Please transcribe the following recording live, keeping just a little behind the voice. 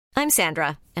I'm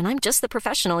Sandra, and I'm just the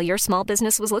professional your small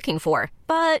business was looking for.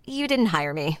 But you didn't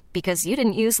hire me because you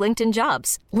didn't use LinkedIn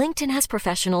Jobs. LinkedIn has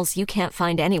professionals you can't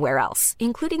find anywhere else,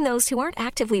 including those who aren't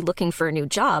actively looking for a new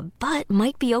job, but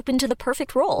might be open to the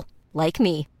perfect role, like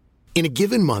me. In a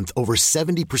given month, over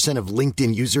 70% of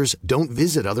LinkedIn users don't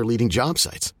visit other leading job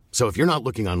sites. So if you're not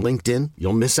looking on LinkedIn,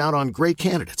 you'll miss out on great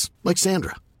candidates like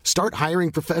Sandra. Start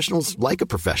hiring professionals like a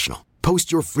professional.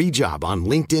 Post your free job on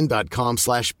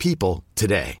linkedin.com/people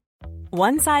today.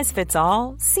 One size fits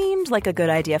all seemed like a good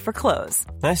idea for clothes.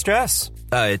 Nice dress.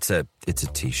 It's a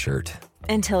t-shirt.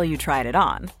 Until you tried it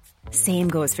on. Same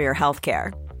goes for your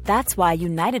healthcare. That's why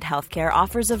United Healthcare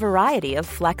offers a variety of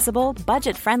flexible,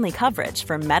 budget-friendly coverage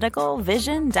for medical,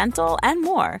 vision, dental, and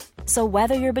more. So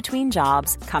whether you're between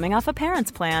jobs, coming off a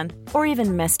parent's plan, or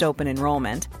even missed open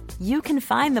enrollment, you can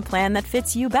find the plan that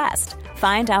fits you best.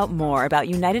 Find out more about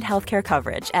United Healthcare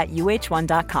coverage at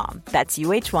uh1.com. That's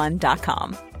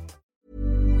uh1.com.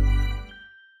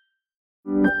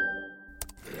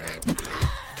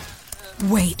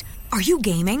 Wait, are you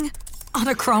gaming? On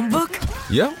a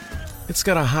Chromebook? Yep. It's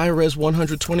got a high-res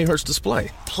 120Hz display,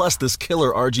 plus this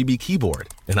killer RGB keyboard.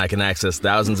 And I can access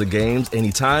thousands of games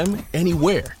anytime,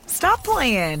 anywhere. Stop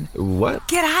playing. What?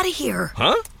 Get out of here.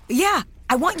 Huh? Yeah,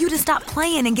 I want you to stop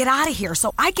playing and get out of here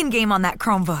so I can game on that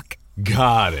Chromebook.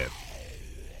 Got it.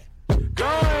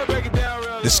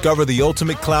 Discover the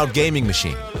ultimate cloud gaming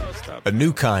machine. A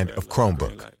new kind of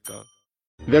Chromebook.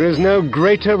 There is no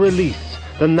greater release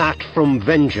than that from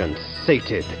vengeance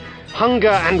sated. Hunger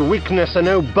and weakness are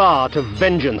no bar to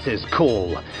vengeance's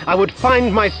call. I would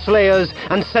find my slayers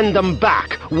and send them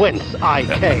back whence I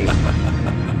came.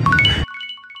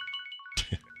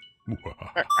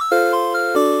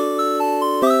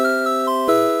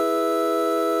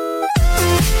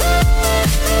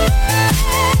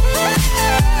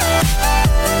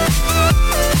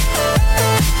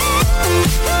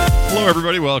 Hello,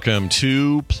 everybody. Welcome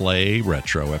to Play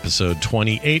Retro, episode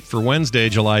 28 for Wednesday,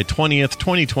 July 20th,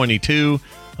 2022.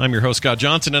 I'm your host, Scott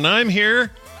Johnson, and I'm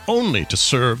here only to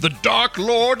serve the Dark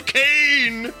Lord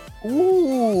Kain.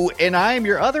 Ooh, and I'm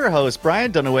your other host,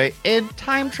 Brian Dunaway, and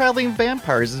Time-Traveling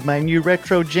Vampires is my new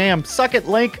retro jam. Suck it,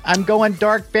 Link. I'm going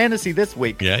dark fantasy this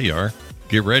week. Yeah, you are.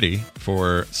 Get ready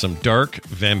for some dark,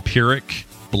 vampiric,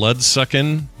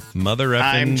 blood-sucking, mother-effing...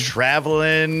 I'm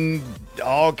traveling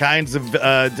all kinds of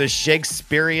the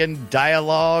Shakespearean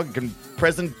dialogue and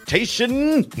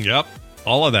presentation. Yep,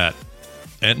 all of that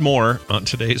and more on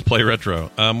today's Play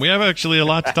Retro. We have actually a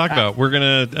lot to talk about. We're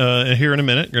going to, here in a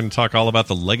minute, we're going to talk all about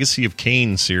the Legacy of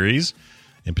Kain series,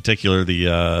 in particular the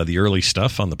early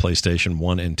stuff on the PlayStation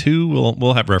 1 and 2.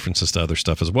 We'll have references to other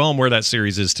stuff as well and where that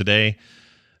series is today,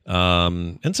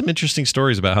 and some interesting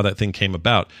stories about how that thing came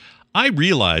about. I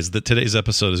realize that today's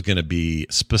episode is going to be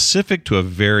specific to a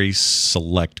very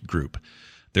select group.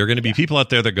 There are going to be people out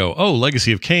there that go, oh,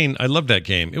 Legacy of Kain, I love that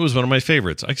game. It was one of my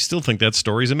favorites. I still think that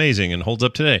story's amazing and holds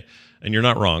up today. And you're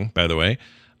not wrong, by the way.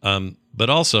 But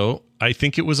also, I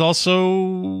think it was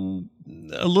also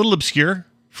a little obscure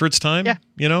for its time,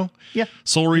 you know? Yeah.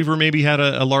 Soul Reaver maybe had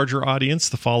a larger audience,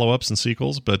 the follow-ups and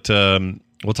sequels, but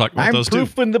we'll talk about those too. I'm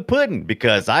proof in the pudding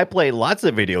because I play lots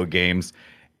of video games.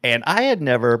 And I had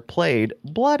never played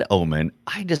Blood Omen.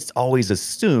 I just always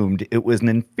assumed it was an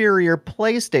inferior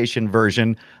PlayStation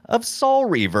version of Soul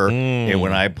Reaver. And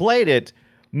when I played it,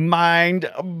 mind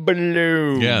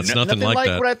blown. Yeah, it's nothing like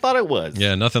that. What I thought it was.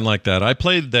 Yeah, nothing like that. I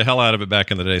played the hell out of it back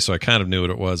in the day, so I kind of knew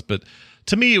what it was. But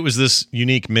to me, it was this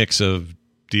unique mix of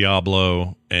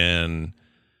Diablo and,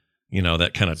 you know,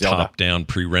 that kind of top-down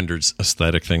pre-rendered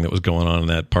aesthetic thing that was going on in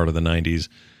that part of the 90s.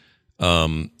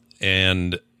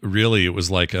 And really, it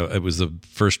was like it was the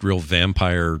first real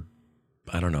vampire,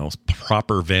 I don't know,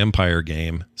 proper vampire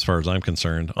game as far as I'm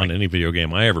concerned on any video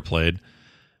game I ever played.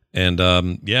 And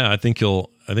I think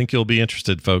you'll be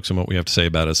interested, folks, in what we have to say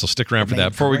about it. So stick around for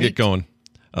that. Before we get going,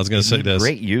 I was going to say this.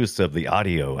 Great use of the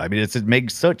audio. I mean, it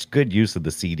makes such good use of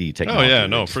the CD technology. Oh yeah,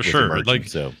 no, for sure. Like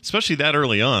especially that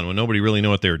early on when nobody really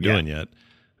knew what they were doing yet.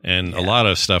 And a lot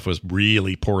of stuff was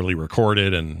really poorly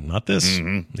recorded, and not this.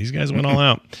 These guys went all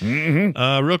out.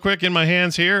 Real quick, in my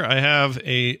hands here, I have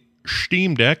a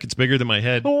Steam Deck. It's bigger than my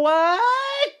head. What?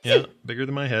 Yeah, bigger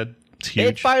than my head. It's huge.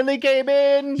 It finally came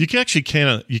in. You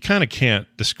kind of can't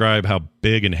describe how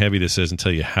big and heavy this is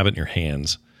until you have it in your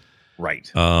hands.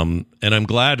 Right. And I'm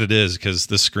glad it is because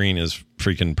this screen is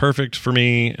freaking perfect for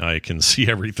me. I can see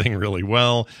everything really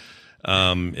well.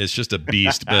 It's just a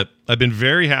beast, but I've been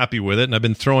very happy with it, and I've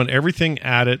been throwing everything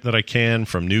at it that I can,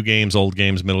 from new games, old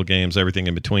games, middle games, everything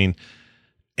in between,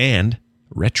 and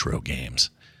retro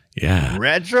games. Yeah.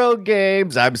 Retro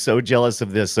games. I'm so jealous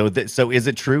of this. So is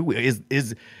it true?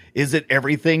 Is it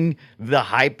everything the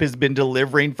hype has been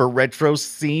delivering for retro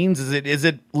scenes? Is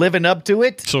it living up to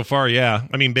it? So far, yeah.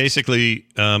 I mean, basically,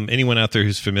 anyone out there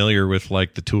who's familiar with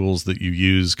like the tools that you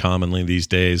use commonly these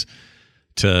days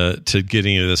to get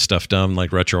any of this stuff done,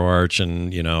 like RetroArch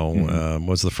and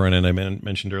what's the front end I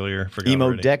mentioned earlier? Forgot Emo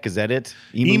already. Deck, is that it?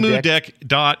 Emu Deck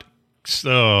dot.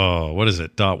 What is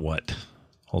it? Dot what?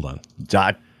 Hold on.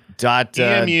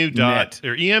 EMU net.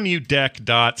 Or EMU deck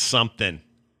dot something.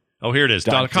 Oh, here it is.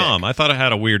 .com. I thought it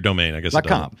had a weird domain. I guess it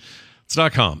doesn't. It's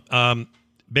 .com.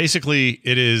 Basically,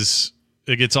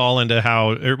 it gets all into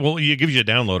how. It gives you a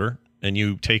downloader, and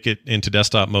you take it into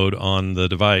desktop mode on the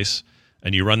device,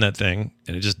 and you run that thing,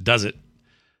 and it just does it,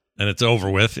 and it's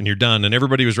over with, and you're done. And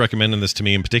everybody was recommending this to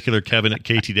me, in particular Kevin at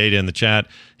KT Data in the chat.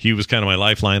 He was kind of my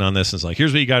lifeline on this. And it's like,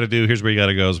 here's what you got to do. Here's where you got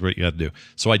to go. Here's what you got to do.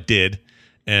 So I did,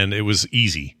 and it was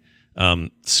easy.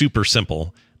 Super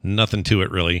simple, nothing to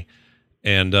it really.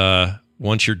 And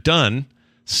once you're done,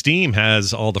 Steam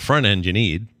has all the front end you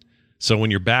need. So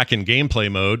when you're back in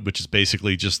gameplay mode, which is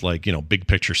basically just like, big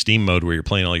picture Steam mode where you're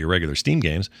playing all your regular Steam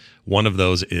games, one of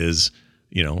those is,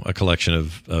 a collection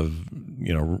of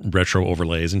retro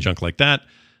overlays and junk like that.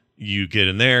 You get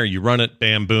in there, you run it,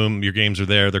 bam, boom, your games are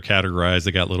there. They're categorized.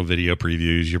 They got little video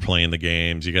previews. You're playing the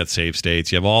games. You got save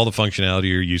states. You have all the functionality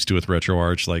you're used to with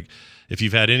RetroArch. Like, if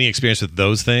you've had any experience with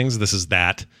those things, this is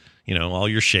that, all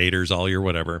your shaders, all your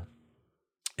whatever.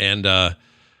 And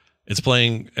it's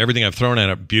playing everything I've thrown at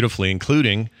it beautifully,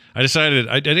 including, I decided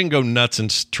I didn't go nuts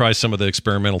and try some of the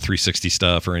experimental 360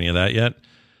 stuff or any of that yet.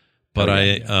 But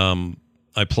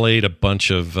I played a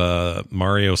bunch of Super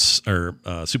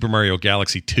Mario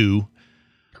Galaxy 2.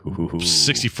 Ooh.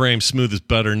 60 frames, smooth as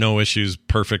butter, no issues,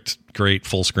 perfect, great,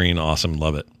 full screen, awesome,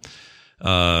 love it.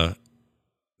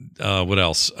 What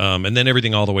else? And then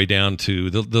everything all the way down to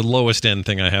the lowest end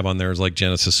thing I have on there is like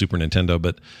Genesis, Super Nintendo,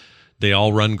 but they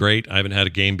all run great. I haven't had a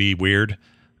game be weird.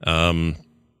 I don't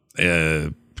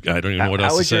even know what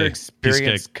else to say. How was your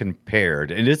experience compared?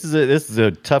 And this is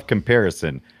a tough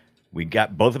comparison.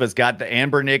 Both of us got the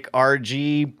Anbernic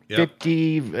RG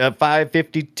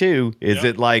 552. Is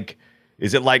it like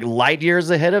light years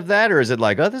ahead of that, or is it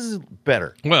like, oh, this is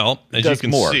better? Well, as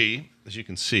you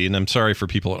can see, and I'm sorry for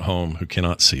people at home who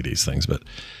cannot see these things, but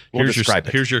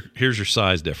here's your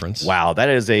size difference. Wow, that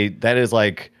is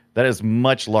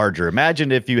much larger.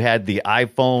 Imagine if you had the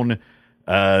iPhone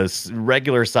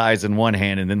regular size in one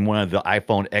hand and then one of the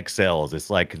iPhone XLs. It's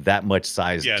like that much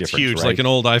size difference. It's huge, right? like an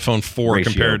old iPhone 4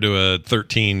 Ratio. compared to a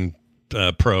 13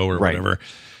 Pro or whatever.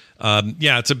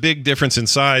 It's a big difference in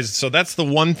size. So that's the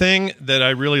one thing that I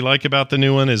really like about the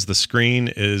new one is the screen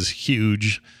is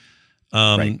huge.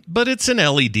 But it's an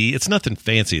LED. It's nothing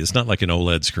fancy. It's not like an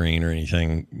OLED screen or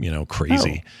anything,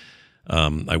 crazy.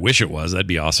 I wish it was. That'd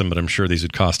be awesome, but I'm sure these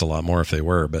would cost a lot more if they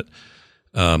were. But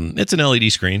it's an LED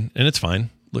screen, and it's fine.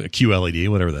 A QLED,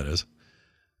 whatever that is.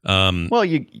 Well,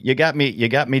 you got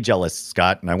me jealous,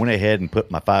 Scott, and I went ahead and put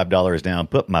my $5 down.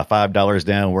 Put my $5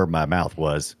 down where my mouth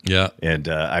was. Yeah, and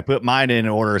I put mine in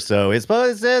order. So it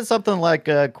says something like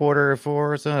 $4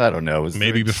 or something. I don't know.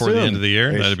 Maybe before the end of the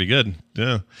year, that'd be good.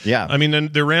 Yeah. I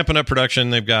mean, they're ramping up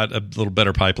production. They've got a little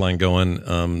better pipeline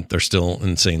going. They're still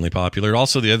insanely popular.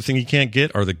 Also, the other thing you can't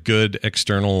get are the good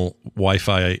external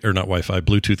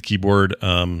Bluetooth keyboard,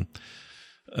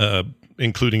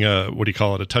 including a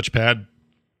touchpad.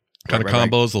 Kind of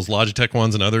combos, those Logitech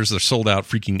ones and others, they're sold out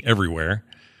freaking everywhere.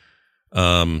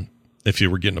 If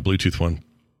you were getting a Bluetooth one.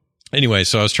 Anyway,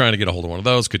 so I was trying to get a hold of one of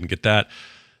those, couldn't get that.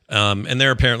 And they're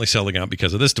apparently selling out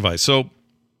because of this device. So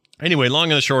anyway,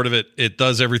 long and the short of it, it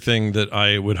does everything that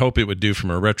I would hope it would do from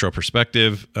a retro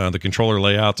perspective. The controller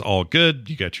layout's all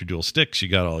good. You got your dual sticks, you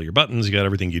got all your buttons, you got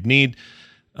everything you'd need.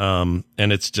 And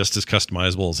it's just as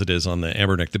customizable as it is on the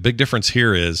Anbernic. The big difference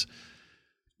here is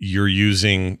you're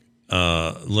using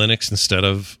Linux instead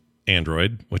of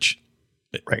Android, which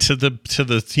to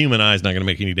the human eye is not going to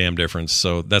make any damn difference.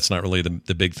 So that's not really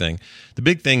the big thing. The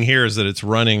big thing here is that it's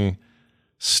running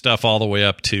stuff all the way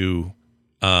up to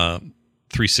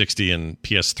 360 and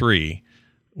PS3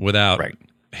 without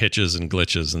hitches and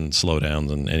glitches and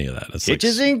slowdowns and any of that. It's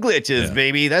hitches and glitches,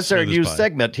 baby. That's our new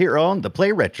segment here on the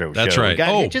Play Retro Show. That's right.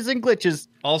 Got hitches and glitches.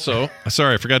 Also,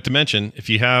 sorry, I forgot to mention, if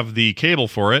you have the cable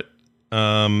for it,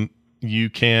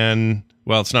 you can,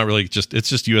 it's not really it's just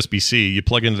USB-C. You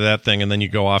plug into that thing and then you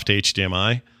go off to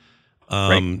HDMI. You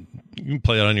can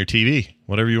play it on your TV,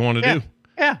 whatever you want to do.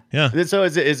 Yeah. So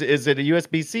is it a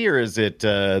USB-C or is it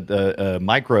the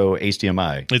micro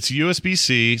HDMI? It's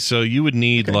USB-C. So you would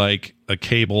need like a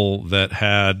cable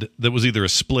that was either a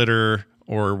splitter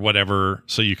or whatever,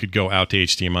 so you could go out to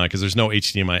HDMI, because there's no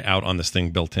HDMI out on this thing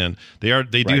built in.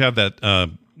 They do have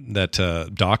that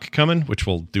dock coming, which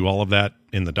will do all of that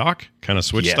in the dock, kind of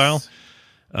Switch style.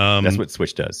 That's what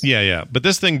Switch does. Yeah. But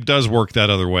this thing does work that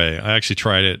other way. I actually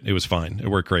tried it. It was fine. It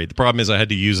worked great. The problem is I had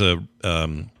to use a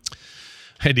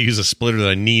splitter that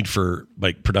I need for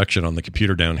like production on the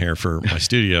computer down here for my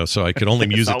studio, so I could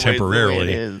only use it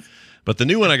temporarily. But the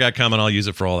new one I got coming, I'll use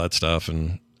it for all that stuff.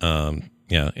 And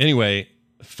anyway,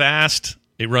 fast.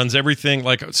 It runs everything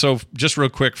like so. Just real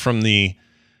quick, from the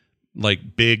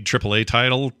like big AAA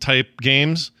title type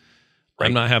games, right.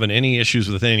 I'm not having any issues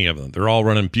with any of them. They're all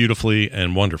running beautifully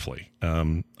and wonderfully.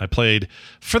 I played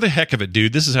for the heck of it,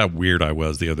 dude. This is how weird I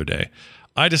was the other day.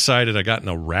 I decided I got in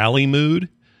a rally mood.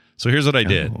 So here's what I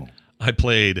did. I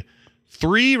played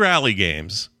 3 rally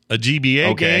games, a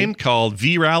GBA game called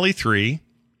V-Rally 3.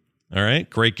 All right.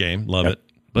 Great game. Love it.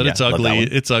 But it's ugly.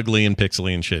 It's ugly and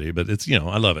pixely and shitty, but it's,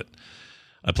 I love it.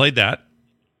 I played that.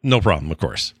 No problem, of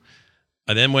course.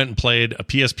 I then went and played the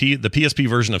PSP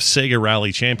version of Sega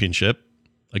Rally Championship.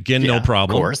 Again, no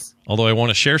problem. Of course. Although I want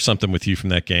to share something with you from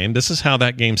that game. This is how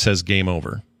that game says game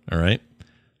over. All right.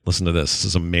 Listen to this. This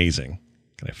is amazing.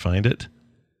 Can I find it?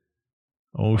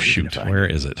 Oh, shoot. Where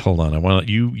is it? Hold on. I want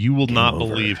you will not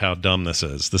believe how dumb this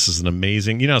is. This is an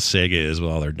amazing, how Sega is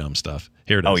with all their dumb stuff.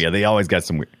 Here it is. Oh, yeah. They always got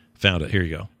some weird. Found it. Here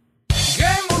you go. Game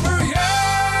over, yeah!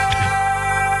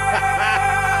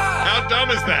 How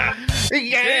dumb is that?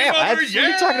 Yeah. What are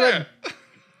you talking about?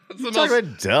 Talking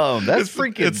about dumb. That's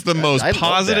freaking. It's the most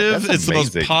positive. It's the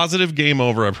most positive game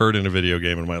over I've heard in a video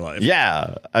game in my life.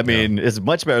 Yeah, I mean, it's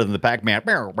much better than the Pac-Man.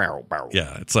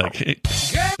 Yeah, it's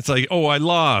like, oh, I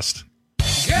lost.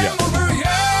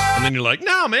 And then you're like,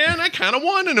 no, man, I kind of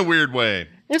won in a weird way.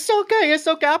 It's okay.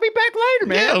 I'll be back later,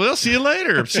 man. Yeah, we'll see you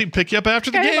later. Pick you up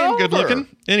after the game. Over. Good looking.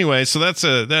 Anyway, so that's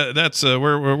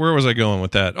where was I going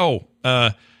with that?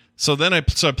 So then I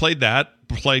played that.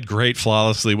 Played great,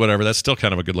 flawlessly, whatever. That's still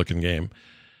kind of a good looking game.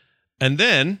 And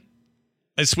then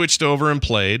I switched over and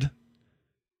played.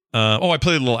 I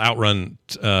played a little Outrun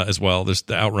as well. There's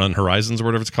the Outrun Horizons or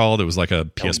whatever it's called. It was like a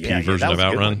PSP version of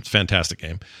Outrun. It's a fantastic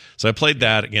game. So I played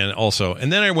that again also.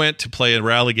 And then I went to play a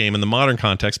rally game in the modern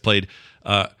context. Played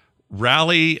Dirt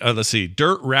Rally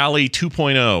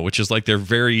 2.0, which is like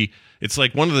it's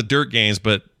like one of the dirt games,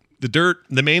 but the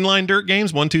mainline dirt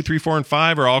games, 1, 2, 3, 4, and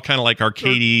 5 are all kind of like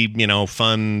arcadey,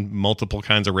 fun, multiple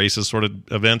kinds of races sort of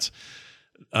events.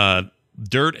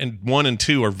 Dirt and 1 and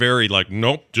 2 are very like,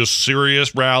 nope, just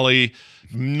serious rally,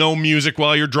 no music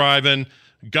while you're driving.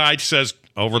 Guide says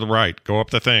over the right, go up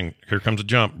the thing. Here comes a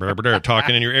jump,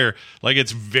 talking in your ear. Like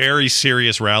it's very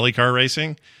serious rally car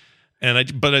racing,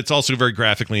 but it's also very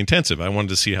graphically intensive. I wanted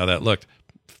to see how that looked.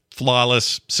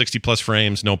 Flawless, 60 plus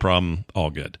frames, no problem, all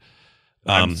good.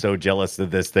 I'm so jealous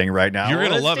of this thing right now. You're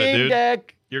going to love it, dude.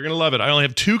 Deck. You're going to love it. I only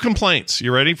have 2 complaints.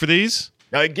 You ready for these?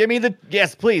 Give me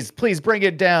yes, please bring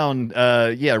it down.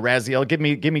 Raziel, give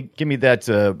me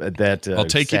that. I'll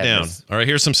take sadness. You down. All right,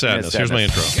 here's some sadness. Here's my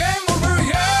intro. Game over,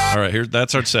 yeah! All right,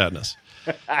 that's our sadness.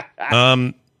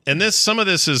 And some of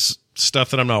this is stuff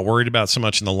that I'm not worried about so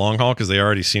much in the long haul because they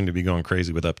already seem to be going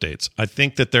crazy with updates. I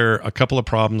think that there are a couple of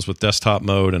problems with desktop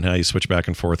mode and how you switch back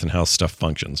and forth and how stuff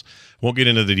functions. Won't get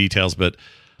into the details, but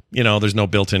there's no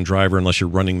built-in driver unless you're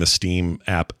running the Steam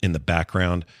app in the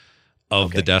background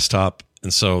of the desktop.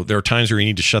 And so there are times where you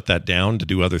need to shut that down to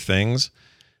do other things.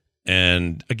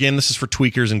 And again, this is for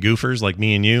tweakers and goofers like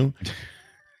me and you.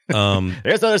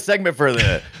 There's another segment for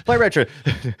the Play Retro.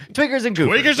 Tweakers and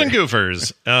goofers. Tweakers and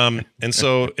goofers. And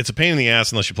so it's a pain in the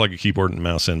ass unless you plug a keyboard and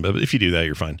mouse in. But if you do that,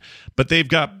 you're fine. But they've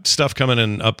got stuff coming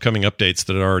in upcoming updates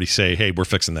that already say, hey, we're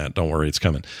fixing that. Don't worry, it's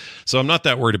coming. So I'm not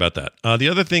that worried about that. The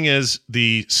other thing is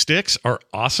the sticks are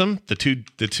awesome. The two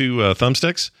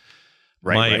thumbsticks.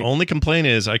 My only complaint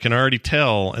is I can already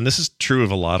tell, and this is true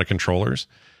of a lot of controllers,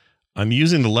 I'm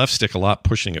using the left stick a lot,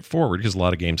 pushing it forward because a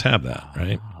lot of games have that,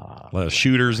 right? A lot of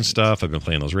shooters and stuff. I've been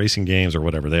playing those racing games or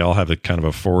whatever. They all have a kind of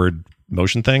a forward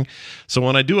motion thing. So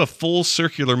when I do a full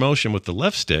circular motion with the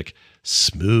left stick,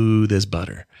 smooth as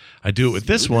butter. I do it with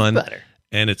this one,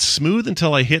 and it's smooth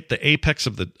until I hit the apex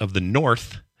of the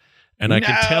north, and I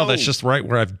can tell that's just right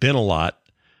where I've been a lot.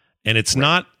 And it's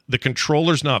not, the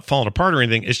controller's not falling apart or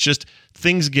anything. It's just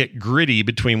things get gritty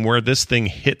between where this thing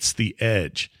hits the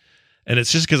edge. And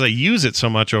it's just because I use it so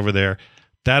much over there.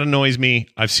 That annoys me.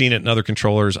 I've seen it in other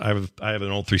controllers. I have an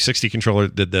old 360 controller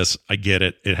that did this. I get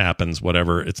it. It happens,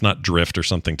 whatever. It's not drift or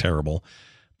something terrible,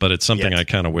 but it's something I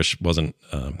kind of wish wasn't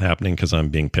happening because I'm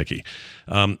being picky.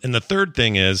 And the third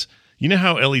thing is,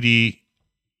 how LED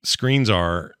screens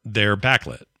are, they're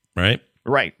backlit, right?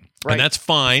 Right. And that's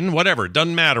fine. Whatever. It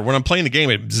doesn't matter. When I'm playing the game,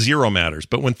 it zero matters.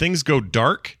 But when things go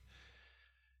dark,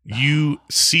 you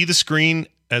see the screen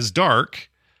as dark.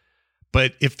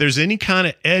 But if there's any kind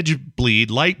of edge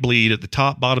bleed, light bleed at the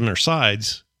top, bottom, or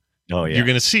sides, you're going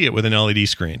to see it with an LED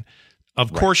screen.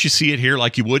 Of course, you see it here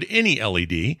like you would any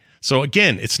LED. So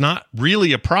again, it's not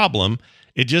really a problem.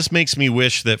 It just makes me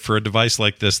wish that for a device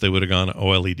like this, they would have gone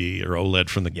OLED or OLED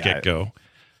from the get-go.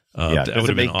 That would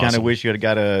have been awesome. Kind of wish you had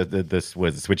got this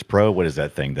was Switch Pro. What is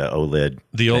that thing? The OLED.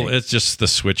 It's just the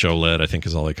Switch OLED, I think,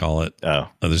 is all they call it.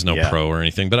 There's no Pro or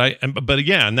anything. But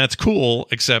and that's cool.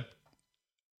 Except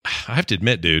I have to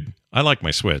admit, dude, I like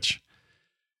my Switch.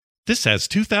 This has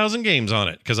 2,000 games on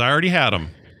it because I already had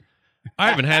them. I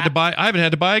haven't had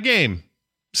to buy a game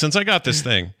since I got this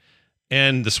thing.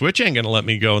 And the Switch ain't going to let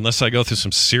me go unless I go through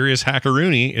some serious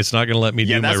hackaroony. It's not going to let me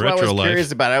do my retro life. That's what I was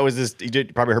curious about.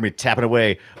 You probably heard me tapping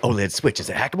away. OLED Switch, is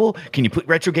it hackable? Can you put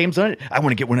retro games on it? I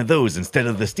want to get one of those instead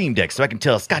of the Steam Deck so I can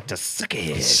tell Scott to suck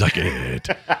it. Suck it.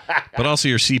 But also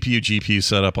your CPU, GPU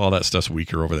setup, all that stuff's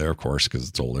weaker over there, of course, because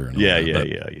it's older.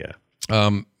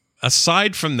 And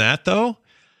aside from that, though,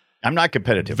 I'm not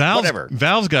competitive.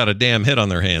 Valve's got a damn hit on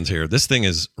their hands here. This thing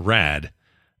is rad.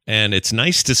 And it's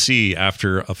nice to see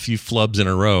after a few flubs in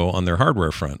a row on their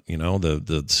hardware front. You know,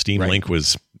 the Steam Link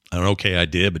was an okay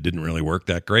idea, but didn't really work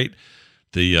that great.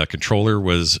 The controller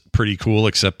was pretty cool,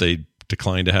 except they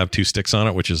declined to have 2 sticks on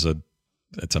it, which is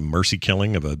it's a mercy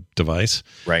killing of a device.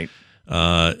 Right.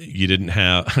 You didn't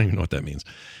have, I don't even know what that means.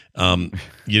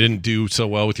 You didn't do so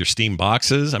well with your Steam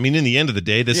boxes. I mean, in the end of the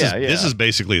day, this is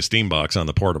basically a Steam box on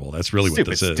the portable. That's really what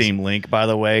this is. Steam Link, by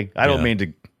the way. I don't mean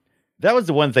to. That was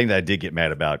the one thing that I did get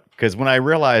mad about, because when I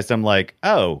realized, I'm like,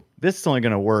 oh, this is only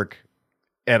going to work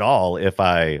at all if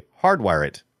I hardwire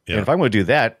it. Yeah. And if I'm going to do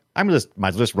that, might as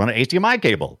well just run an HDMI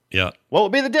cable. Yeah. What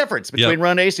would be the difference between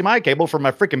running an HDMI cable from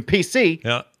my freaking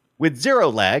PC with zero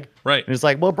lag? Right. And it's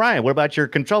like, well, Brian, what about your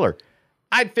controller?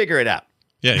 I'd figure it out.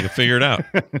 Yeah, you'll figure it out.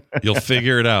 You'll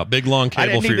figure it out. Big long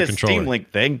cable for your controller. Steam Link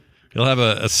thing. You'll have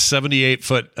a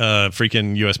 78-foot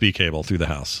freaking USB cable through the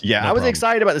house. Yeah, I was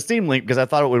excited about the Steam Link because I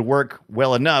thought it would work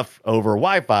well enough over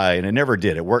Wi-Fi, and it never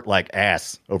did. It worked like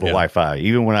ass over Wi-Fi.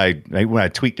 Even when I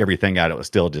tweaked everything out, it was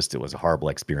still it was a horrible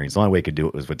experience. The only way I could do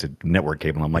it was with the network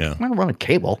cable. I'm like, I'm going to run a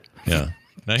cable. Yeah.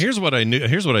 Now here's what I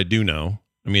do know.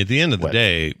 I mean, at the end of the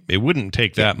day, it wouldn't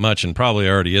take that much, and probably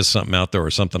already is something out there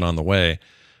or something on the way.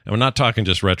 And we're not talking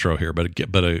just retro here, but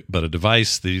a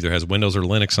device that either has Windows or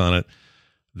Linux on it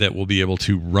that will be able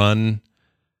to run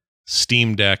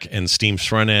Steam Deck and Steam's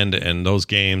front end and those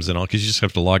games and all, because you just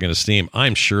have to log into Steam.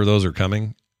 I'm sure those are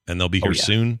coming, and they'll be here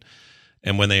soon.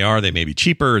 And when they are, they may be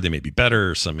cheaper, they may be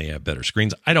better, some may have better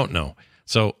screens. I don't know.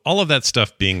 So all of that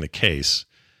stuff being the case,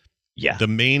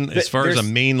 as far as a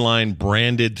mainline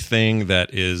branded thing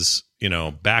that is,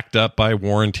 backed up by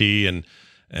warranty and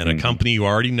a company you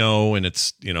already know, and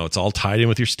it's all tied in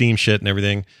with your Steam shit and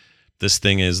everything. This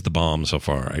thing is the bomb so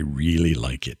far. I really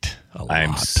like it a lot.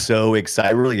 I'm so excited.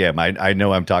 I really am. I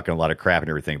know I'm talking a lot of crap and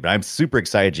everything, but I'm super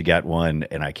excited you got one,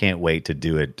 and I can't wait to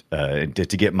do it, to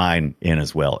get mine in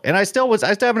as well. And I still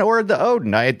haven't ordered the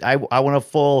Odin. I want a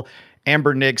full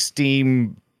Amber Nick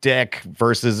Steam Deck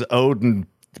versus Odin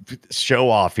show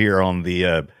off here on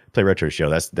the Play Retro show.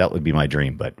 That would be my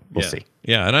dream, but we'll see.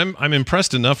 Yeah, and I'm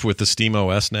impressed enough with the Steam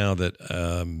OS now that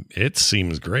it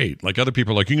seems great. Like other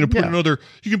people are like, you can put another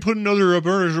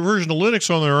version of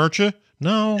Linux on there, aren't you?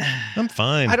 No, I'm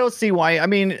fine. I don't see why. I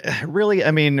mean,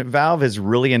 Valve has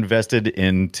really invested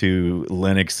into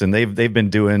Linux, and they've been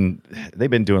doing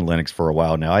Linux for a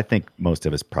while now. I think most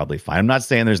of it's probably fine. I'm not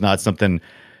saying there's not something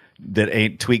that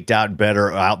ain't tweaked out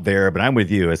better out there, but I'm with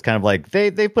you. It's kind of like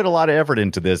they put a lot of effort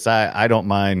into this. I don't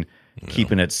mind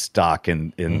keeping it stock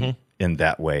in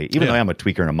that way, even though I'm a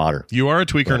tweaker and a modder. You are a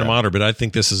tweaker and a modder, but I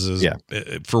think this is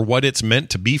for what it's meant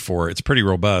to be for. It's pretty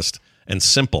robust and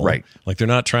simple. Right. Like they're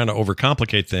not trying to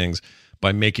overcomplicate things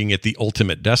by making it the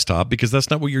ultimate desktop, because that's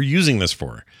not what you're using this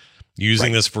for. You're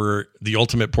using this for the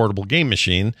ultimate portable game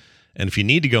machine. And if you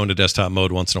need to go into desktop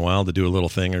mode once in a while to do a little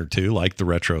thing or two, like the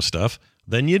retro stuff,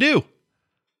 then you do.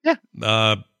 Yeah.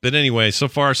 But anyway, so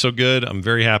far so good. I'm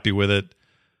very happy with it.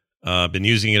 Been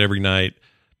using it every night.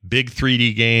 Big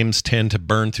 3D games tend to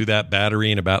burn through that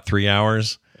battery in about 3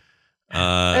 hours.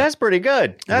 That's pretty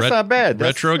good. That's not bad.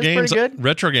 Retro games, pretty good.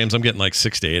 Retro games, I'm getting like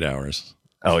 6 to 8 hours.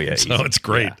 Oh yeah, so it's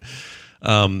great.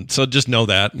 Yeah. So just know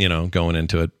that, going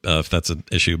into it, if that's an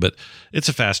issue. But it's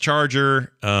a fast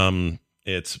charger.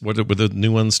 It's with the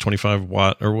new ones, 25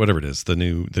 watt or whatever it is, the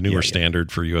newer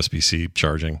standard for USB-C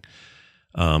charging.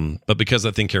 But because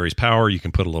that thing carries power, you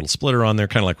can put a little splitter on there,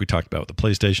 kind of like we talked about with the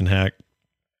PlayStation hack.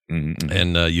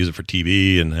 and use it for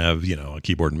TV and have, a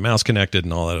keyboard and mouse connected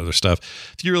and all that other stuff.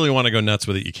 If you really want to go nuts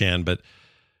with it, you can. But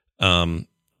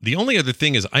the only other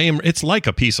thing is it's like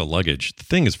a piece of luggage. The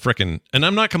thing is freaking, and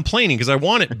I'm not complaining because I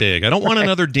want it big. I don't want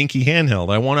another dinky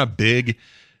handheld. I want a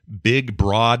big,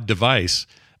 broad device.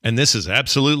 And this is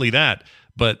absolutely that.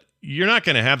 But you're not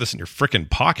going to have this in your freaking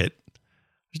pocket.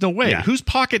 There's no way. Yeah. Whose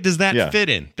pocket does that fit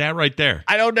in? That right there.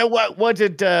 I don't know what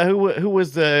did who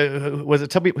was it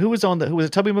Tubby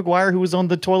Tubby Maguire who was on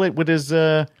the toilet with his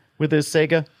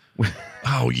Sega?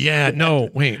 Oh yeah, no,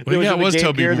 wait. Well, yeah, it was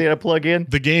Toby. Gear they had to plug in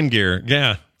the Game Gear.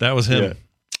 Yeah, that was him.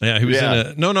 Yeah, he was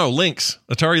in Lynx,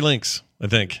 Atari Lynx, I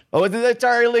think. Oh, the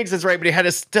Atari Lynx is right, but he had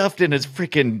it stuffed in his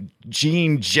freaking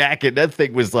jean jacket. That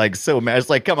thing was like so mad. It's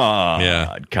like, come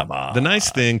on, come on. The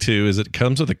nice thing too is it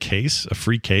comes with a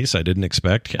free case. I didn't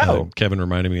expect. Kevin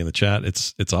reminded me in the chat.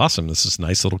 It's awesome. This is a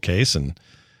nice little case, and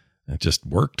it just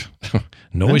worked.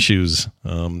 No issues.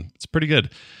 It's pretty good.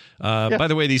 By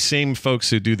the way, these same folks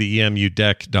who do the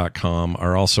emudeck.com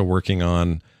are also working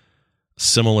on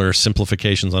similar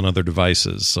simplifications on other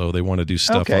devices. So they want to do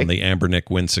stuff on the Ambernic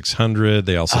Win 600.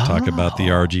 They also talk about the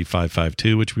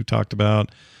RG552, which we've talked about.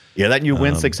 Yeah, that new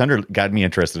Win 600 got me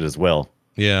interested as well.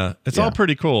 Yeah, it's all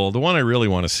pretty cool. The one I really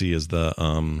want to see is the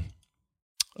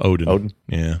Odin.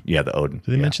 Yeah, the Odin.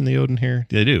 Did they mention the Odin here?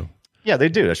 They do. Yeah, they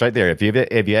do. That's right there. If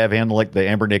you have handle like the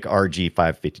Ambernic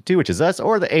RG552, which is us,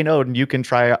 or the Ain Odin, you can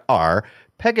try our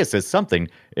Pegasus something,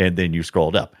 and then you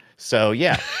scrolled up. So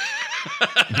yeah.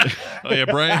 Oh yeah,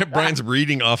 Brian's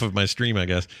reading off of my stream, I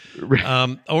guess.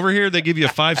 Over here, they give you a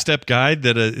 5-step guide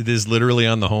that it is literally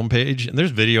on the homepage, and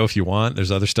there's video if you want. There's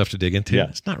other stuff to dig into. Yeah.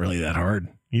 It's not really that hard.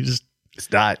 It's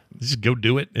not. Just go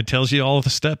do it. It tells you all of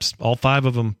the steps, all 5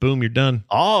 of them. Boom, you're done.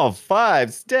 All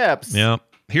 5 steps. Yeah.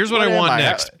 Here's what I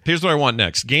want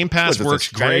next. Game Pass works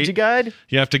strategy great. Guide?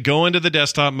 You have to go into the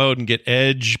desktop mode and get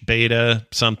Edge, Beta,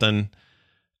 something.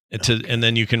 And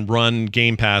then you can run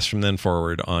Game Pass from then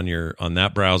forward on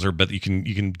that browser, but you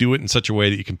can do it in such a way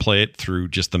that you can play it through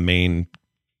just the main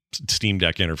Steam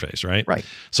Deck interface, right? Right.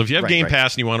 So if you have Game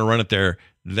Pass and you want to run it there,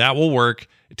 that will work.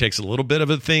 It takes a little bit of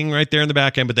a thing right there in the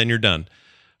back end, but then you're done.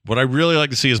 What I really like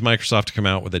to see is Microsoft to come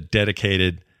out with a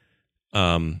dedicated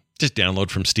just download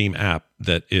from Steam app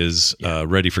that is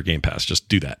ready for Game Pass. Just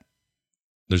do that.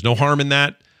 There's no harm in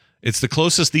that. It's the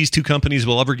closest these two companies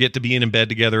will ever get to being in bed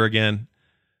together again.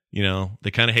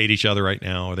 They kind of hate each other right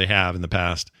now, or they have in the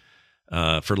past,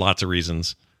 for lots of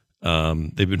reasons.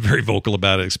 They've been very vocal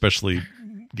about it, especially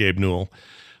Gabe Newell.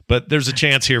 But there's a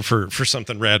chance here for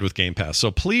something rad with Game Pass.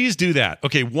 So please do that.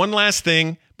 Okay, one last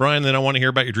thing, Brian, then I want to hear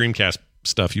about your Dreamcast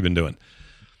stuff you've been doing.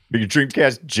 Your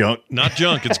Dreamcast junk. Not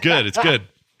junk. It's good. It's good.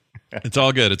 It's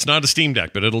all good. It's not a Steam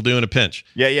Deck, but it'll do in a pinch.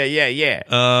 Yeah.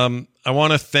 I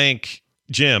want to thank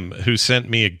Jim, who sent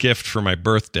me a gift for my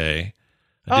birthday.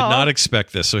 I did not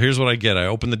expect this. So here's what I get. I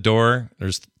open the door.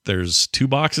 There's 2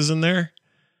 boxes in there.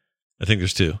 I think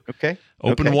there's 2. Okay.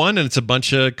 Open one, and it's a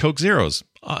bunch of Coke Zeros.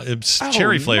 It's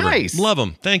cherry flavor. Nice. Love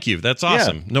them. Thank you. That's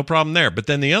awesome. Yeah. No problem there. But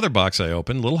then the other box I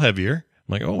opened, a little heavier.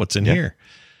 I'm like, what's in here?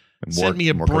 Sent me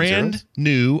a brand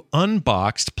new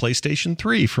unboxed PlayStation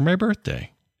 3 for my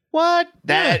birthday. What?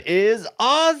 That is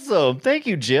awesome. Thank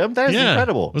you, Jim. That is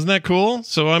incredible. Wasn't that cool?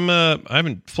 So I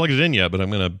haven't plugged it in yet, but I'm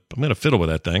gonna fiddle with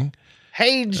that thing.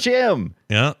 Hey, Jim.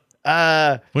 Yeah.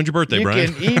 When's your birthday, Brian?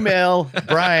 You can email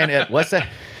Brian at what's that?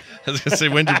 I was gonna say,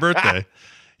 when's your birthday?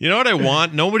 You know what I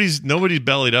want? Nobody's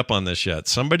bellied up on this yet.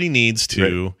 Somebody needs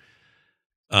to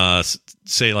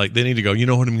say, like, they need to go, you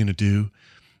know what I'm gonna do?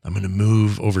 I'm gonna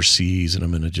move overseas and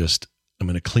I'm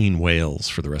gonna clean whales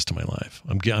for the rest of my life.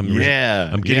 I'm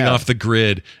getting off the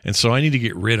grid, and so I need to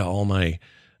get rid of all my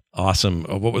awesome.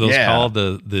 What were those called?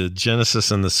 The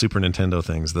Genesis and the Super Nintendo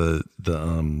things.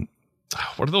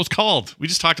 What are those called? We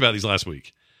just talked about these last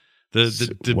week.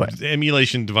 The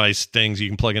emulation device things you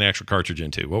can plug an actual cartridge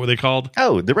into. What were they called?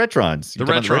 Oh, the Retrons. The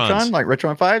Retrons, like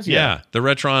Retron 5s. Yeah, the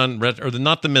Retron,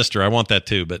 not the Mister. I want that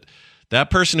too, but. That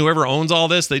person, whoever owns all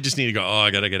this, they just need to go,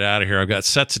 I got to get out of here. I've got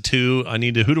sets of 2.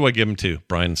 Who do I give them to?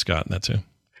 Brian and Scott, and that's who.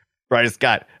 Brian and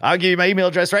Scott. I'll give you my email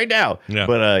address right now. Yeah.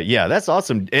 But that's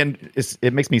awesome. And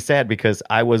it makes me sad because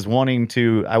I was wanting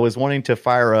to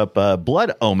fire up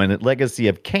Blood Omen at Legacy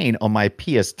of Kain on my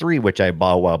PS3, which I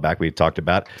bought a while back. We talked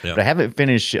about, but I haven't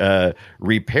finished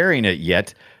repairing it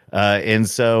yet. And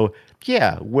so...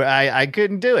 Yeah, I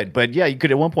couldn't do it. But yeah, you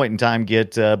could at one point in time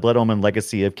get Blood Omen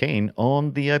Legacy of Kain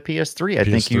on the PS3. I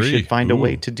think you should find a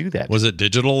way to do that. Was it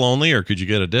digital only, or could you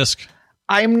get a disc?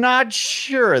 I'm not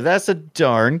sure. That's a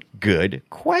darn good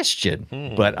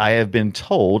question. But I have been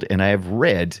told and I have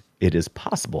read it is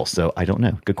possible. So I don't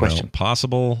know. Good question. Well,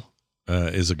 possible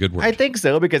is a good word. I think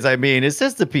so, because I mean, it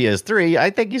says the PS3. I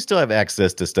think you still have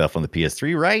access to stuff on the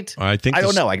PS3, right? I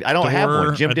don't know. I don't have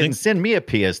one. Jim didn't send me a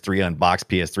PS3 unboxed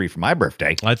PS3 for my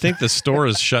birthday. I think the store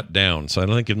is shut down, so I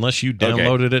don't think unless you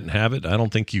downloaded it and have it, I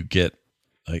don't think you get.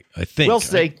 I think we'll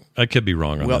see. I could be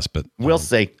wrong on this, but we'll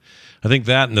see. I think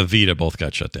that and the Vita both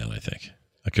got shut down. I think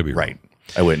I could be wrong. Right.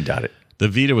 I wouldn't doubt it. The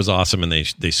Vita was awesome, and they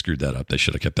screwed that up. They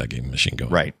should have kept that game machine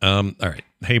going. Right. All right.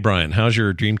 Hey, Brian, how's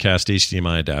your Dreamcast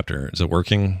HDMI adapter? Is it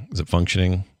working? Is it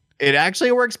functioning? It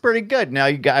actually works pretty good. Now,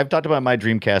 I've talked about my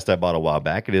Dreamcast I bought a while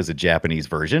back. It is a Japanese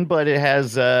version, but it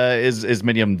has, as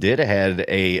many of them did, it had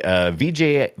a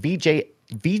VGA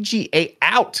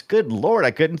out. Good Lord,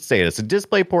 I couldn't say it. It's a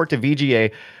display port to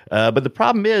VGA. But the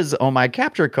problem is, on my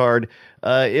capture card,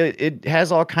 it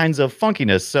has all kinds of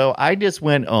funkiness. So I just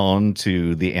went on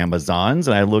to the Amazons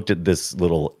and I looked at this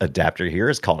little adapter here.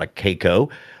 It's called a Keiko.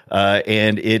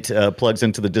 And it plugs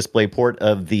into the display port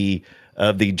of the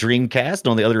Dreamcast. And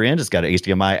on the other end, it's got an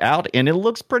HDMI out, and it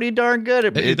looks pretty darn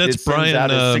good. That's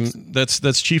Brian.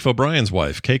 That's Chief O'Brien's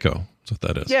wife, Keiko. That's what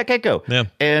that is. Yeah, Keiko. Yeah.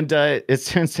 And it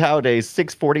sends out a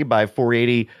 640 by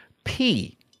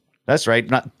 480p. That's right.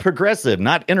 Not progressive,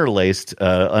 not interlaced,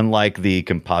 unlike the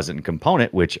composite and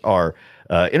component, which are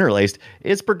interlaced.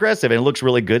 It's progressive, and it looks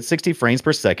really good, 60 frames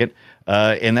per second.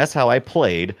 And that's how I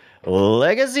played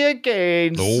Legacy of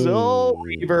Kain Soul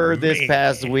Reaver this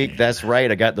past week. That's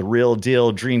right. I got the real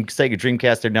deal Sega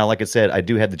Dreamcast there. Now, like I said, I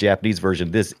do have the Japanese version.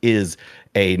 This is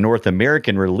a North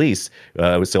American release.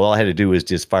 So all I had to do was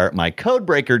just fire up my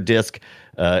Codebreaker disc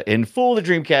and fool the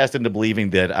Dreamcast into believing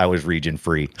that I was region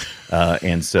free.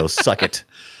 And so suck it.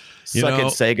 Suck it,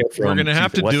 Sega. We're going to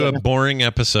have to do a boring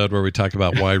episode where we talk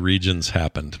about why regions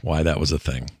happened, why that was a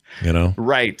thing.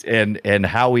 Right, and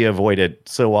how we avoid it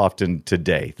so often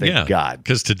today. Thank God,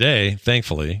 because today,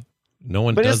 thankfully, no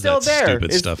one does that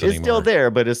stupid stuff anymore. It's still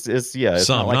there, but it's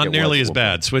some not nearly as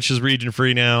bad. Switch is region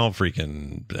free now.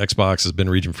 Freaking Xbox has been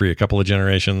region free a couple of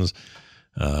generations.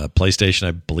 PlayStation,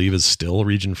 I believe, is still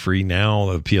region free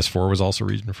now. The PS4 was also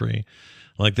region free.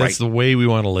 Like, that's the way we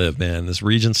want to live, man. This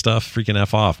region stuff, freaking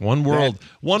F off. One world,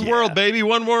 world, baby,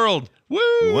 one world.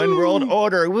 Woo! One world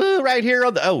order. Woo! Right here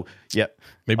on the.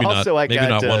 Maybe also,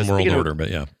 not one world order, but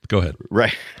yeah. Go ahead.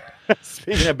 Right.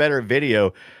 Speaking of better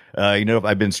video,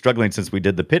 I've been struggling since we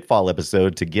did the Pitfall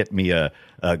episode to get me a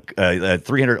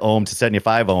 300 ohm to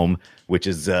 75 ohm, which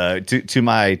is to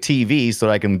my TV, so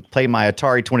that I can play my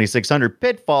Atari 2600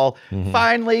 Pitfall. Mm-hmm.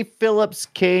 Finally, Philips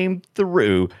came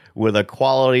through with a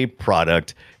quality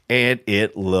product, and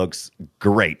it looks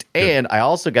great. Good. And I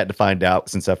also got to find out,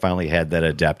 since I finally had that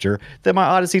adapter, that my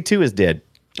Odyssey 2 is dead.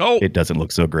 Oh, it doesn't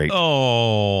look so great.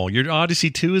 Oh, your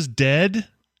Odyssey 2 is dead?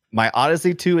 My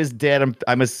Odyssey 2 is dead.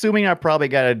 I'm assuming I probably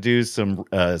got to do some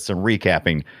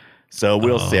recapping. So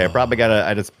we'll see.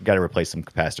 I just got to replace some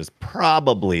capacitors.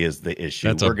 Probably is the issue.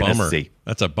 We're going to see.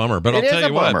 That's a bummer. But I'll tell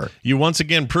you what, you once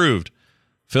again proved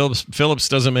Philips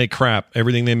doesn't make crap.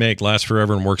 Everything they make lasts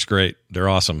forever and works great. They're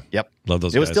awesome. Yep. Love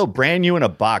those guys. It was still brand new in a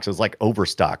box. It was like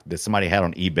overstock that somebody had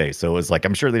on eBay. So it was like,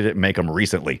 I'm sure they didn't make them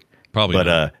recently. Probably.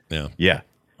 But yeah.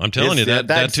 I'm telling you,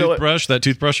 that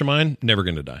toothbrush of mine, never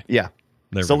going to die. Yeah.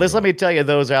 Let me tell you,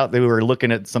 those out there who are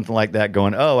looking at something like that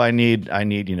going, oh, I need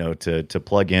to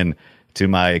plug in to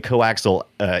my coaxial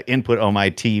input on my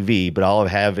TV, but all I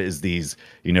have is these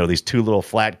two little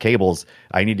flat cables.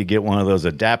 I need to get one of those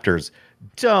adapters.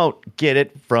 Don't get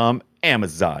it from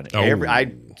Amazon. Oh.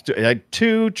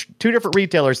 Two different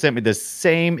retailers sent me the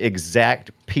same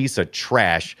exact piece of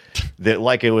trash that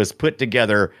like it was put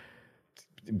together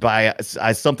by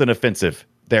something offensive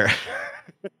there.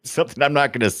 Something I'm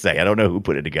not going to say. I don't know who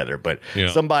put it together, but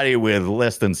somebody with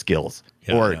less than skills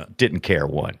didn't care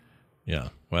one. Yeah.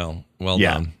 Well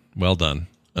done. Well done.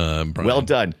 Brian. Well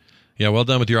done. Yeah. Well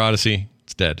done with your Odyssey.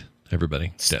 It's dead.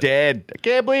 Everybody. It's dead. I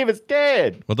can't believe it's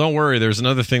dead. Well, don't worry. There's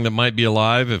another thing that might be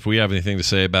alive if we have anything to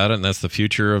say about it, and that's the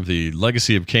future of the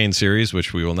Legacy of Kain series,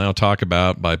 which we will now talk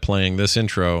about by playing this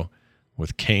intro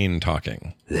with Kain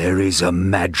talking. There is a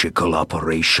magical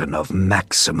operation of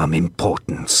maximum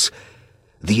importance.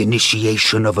 The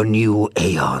initiation of a new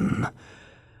aeon.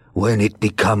 When it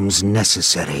becomes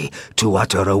necessary to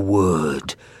utter a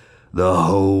word, the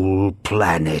whole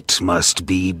planet must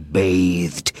be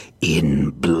bathed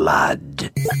in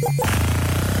blood.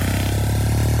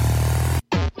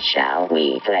 Shall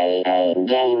we play a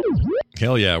game?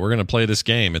 Hell yeah, we're going to play this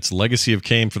game. It's Legacy of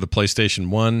Kain for the PlayStation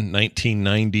 1,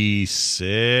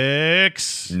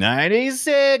 1996.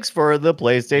 96 for the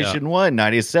PlayStation 1,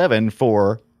 97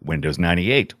 for Windows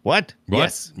 98. What?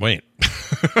 Yes. Wait.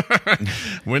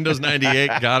 Windows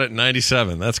 98 got it in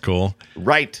 97. That's cool.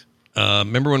 Right.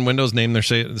 Remember when Windows named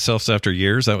themselves after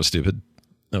years? That was stupid.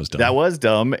 That was dumb. That was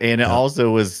dumb, and it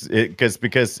also was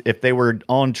because if they were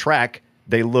on track,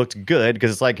 they looked good. Because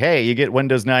it's like, hey, you get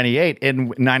Windows 98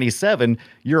 and 97,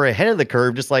 you're ahead of the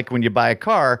curve, just like when you buy a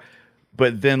car.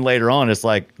 But then later on, it's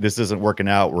like this isn't working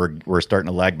out. We're starting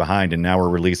to lag behind, and now we're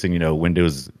releasing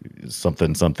Windows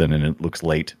something, and it looks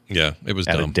late. Yeah, it was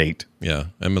at dumb. a date. Yeah,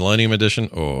 and Millennium Edition.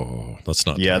 Oh, let's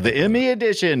not. Yeah, the ME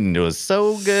Edition was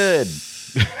so good.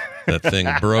 That thing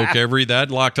broke that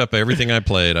locked up everything I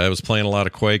played. I was playing a lot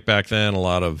of Quake back then, a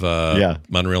lot of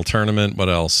Unreal Tournament. What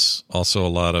else? Also a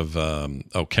lot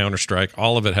of Counter-Strike.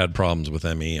 All of it had problems with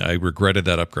ME. I regretted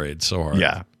that upgrade so hard.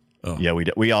 Yeah. Oh. Yeah,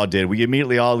 we all did. We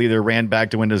immediately all either ran back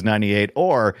to Windows 98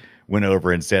 or went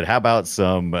over and said, how about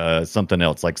some something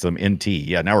else, like some NT?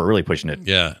 Yeah, now we're really pushing it.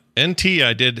 Yeah. NT,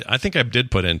 I think I did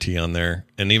put NT on there.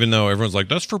 And even though everyone's like,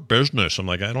 that's for business, I'm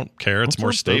like, I don't care. It's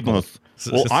more stable.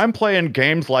 Well, I'm playing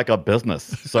games like a business,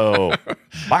 so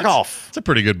back off. It's a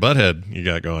pretty good butthead you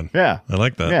got going. Yeah. I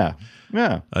like that.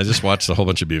 Yeah. I just watched a whole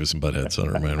bunch of Beavis and Butthead, so I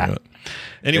don't remember it.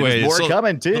 Anyway, more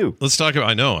coming too. Let's talk about.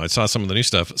 I know I saw some of the new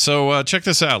stuff. So check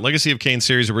this out: Legacy of Kain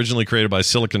series, originally created by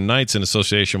Silicon Knights in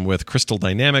association with Crystal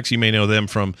Dynamics. You may know them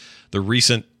from the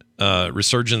recent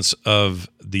resurgence of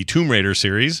the Tomb Raider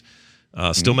series.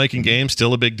 Still making games,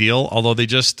 still a big deal. Although they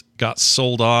just got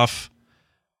sold off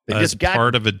as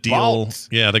part of a deal. Bought.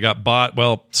 Yeah, they got bought.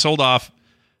 Well, sold off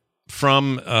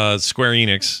from Square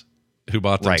Enix, who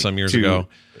bought them some years ago.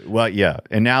 Well, yeah,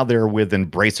 and now they're with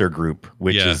Embracer Group,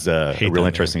 which is a real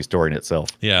interesting story in itself.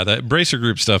 Yeah, the Embracer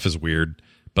Group stuff is weird,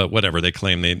 but whatever. They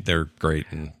claim they're great,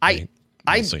 and I've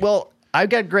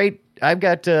got great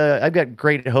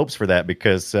hopes for that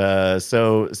because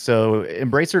so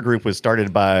Embracer Group was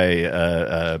started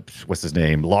by what's his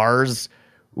name, Lars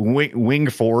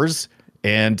Wingfors.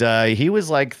 And he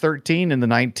was like 13 in the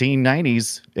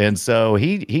 1990s, and so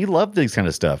he loved this kind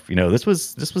of stuff. This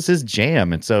was his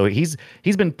jam, and so he's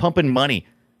been pumping money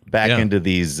back into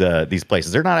these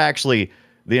places. They're not actually,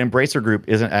 the Embracer Group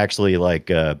isn't actually like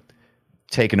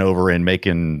taking over and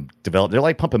they're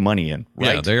like pumping money in.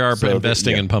 Right? Yeah, they are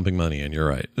investing and pumping money in. You're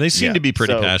right. They seem to be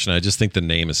pretty passionate. I just think the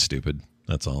name is stupid.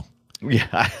 That's all.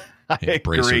 Yeah. I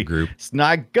agree. Group. It's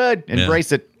not good.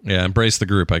 Embrace it. Yeah, embrace the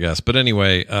group, I guess. But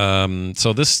anyway,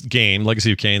 so this game,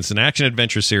 Legacy of Kain, is an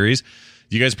action-adventure series.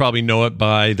 You guys probably know it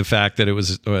by the fact that it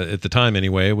was, at the time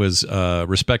anyway, it was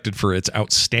respected for its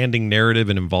outstanding narrative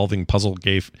and involving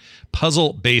puzzle-based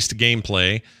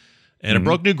gameplay. And it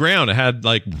broke new ground. It had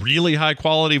like really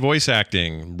high-quality voice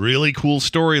acting, really cool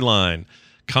storyline,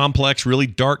 complex, really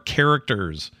dark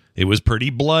characters. It was pretty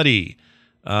bloody.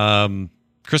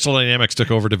 Crystal Dynamics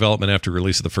took over development after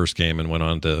release of the first game and went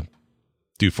on to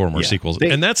do 4 more sequels.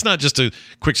 And that's not just a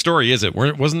quick story, is it?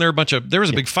 Wasn't there there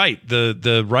was a big fight,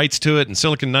 the rights to it and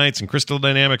Silicon Knights and Crystal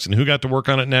Dynamics and who got to work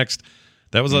on it next.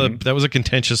 That was a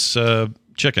contentious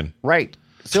chicken. Right.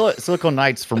 Silicon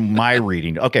Knights, from my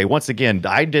reading. Okay, once again,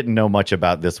 I didn't know much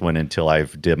about this one until I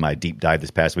did my deep dive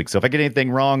this past week. So if I get anything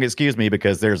wrong, excuse me,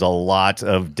 because there's a lot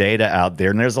of data out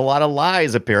there and there's a lot of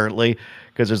lies apparently,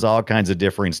 because there's all kinds of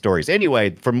differing stories.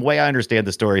 Anyway, from the way I understand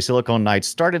the story, Silicon Knights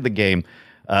started the game,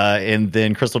 and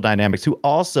then Crystal Dynamics, who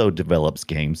also develops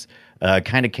games,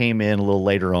 kind of came in a little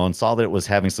later on, saw that it was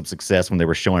having some success when they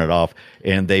were showing it off,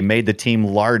 and they made the team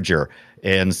larger.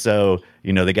 And so,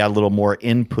 they got a little more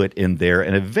input in there,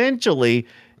 and eventually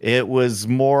it was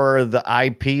more, the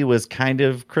IP was kind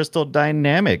of Crystal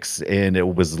Dynamics, and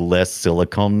it was less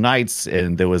Silicon Knights,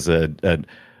 and there was an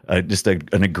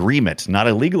agreement, not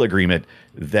a legal agreement,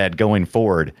 that going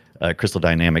forward, Crystal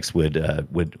Dynamics would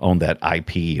own that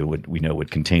IP and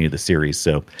would continue the series.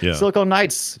 So Silicon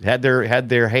Knights had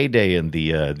their heyday in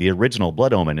the original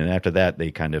Blood Omen, and after that they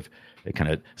kind of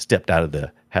stepped out of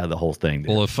the whole thing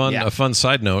there. Well, a fun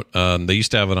side note, they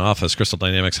used to have an office. Crystal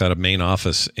Dynamics had a main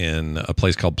office in a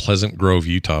place called Pleasant Grove,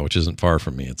 Utah, which isn't far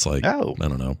from me. It's like, I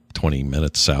don't know, 20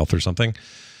 minutes south or something.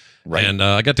 Right. And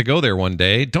I got to go there one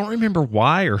day. Don't remember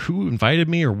why or who invited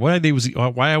me or why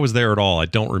I was there at all. I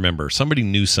don't remember. Somebody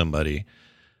knew somebody.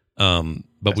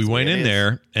 But we went in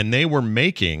there and they were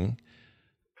making,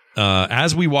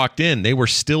 as we walked in, they were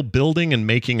still building and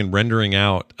making and rendering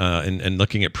out and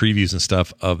looking at previews and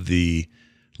stuff of the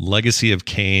Legacy of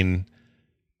Kain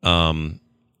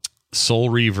Soul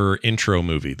Reaver intro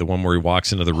movie, the one where he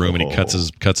walks into the room and he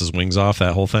cuts his wings off,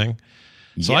 that whole thing.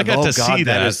 So I got to see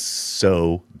that. That is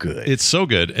so good. It's so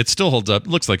good. It still holds up. It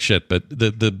looks like shit, but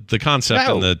the concept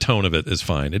and the tone of it is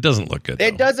fine. It doesn't look good.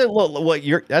 It doesn't look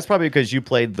that's probably because you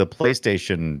played the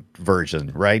PlayStation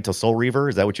version, right? To Soul Reaver,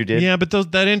 is that what you did? Yeah, but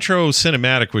that intro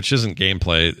cinematic, which isn't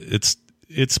gameplay,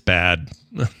 it's bad.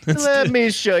 Let me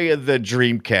show you the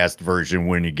Dreamcast version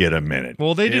when you get a minute.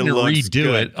 Well, they didn't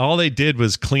redo it. All they did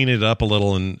was clean it up a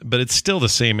little, but it's still the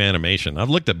same animation. I've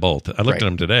looked at both. I looked at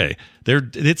them today.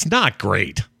 It's not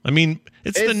great. I mean,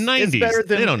 it's the 90s.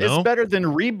 They don't know. It's better than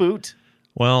Reboot.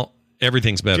 Well,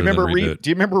 everything's better than Reboot. Do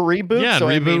you remember Reboot? Yeah,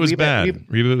 Reboot was bad.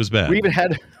 Reboot was bad. We even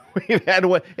had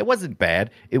what? It wasn't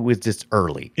bad. It was just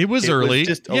early. It was early.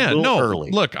 Just early.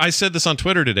 Look, I said this on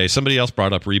Twitter today. Somebody else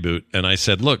brought up Reboot, and I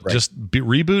said, look,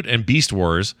 Reboot and Beast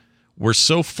Wars were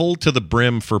so full to the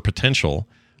brim for potential.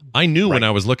 I knew when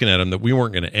I was looking at them that we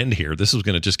weren't going to end here. This was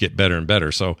going to just get better and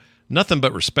better. So nothing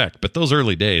but respect. But those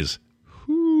early days.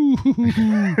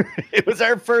 It was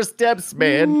our first steps,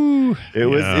 man.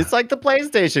 It's like the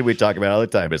PlayStation we talk about all the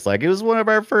time. It's like it was one of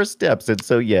our first steps. And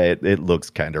so it looks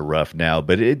kind of rough now,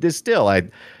 but it is still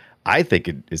I think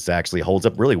it actually holds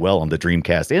up really well on the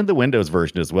Dreamcast and the Windows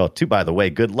version as well, too. By the way,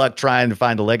 good luck trying to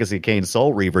find the Legacy of Kain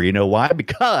Soul Reaver. You know why?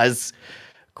 Because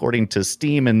according to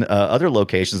Steam and other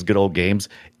locations, Good Old Games,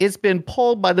 it's been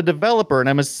pulled by the developer, and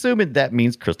I'm assuming that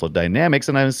means Crystal Dynamics,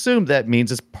 and I assume that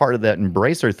means it's part of that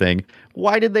Embracer thing.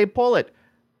 Why did they pull it?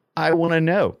 I want to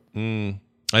know.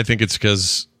 I think it's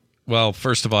because, well,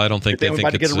 first of all, I don't think they think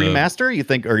about to get a remaster. You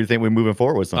think we're moving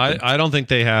forward with something? I don't think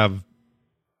they have.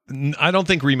 I don't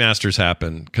think remasters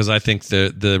happen because I think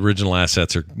the original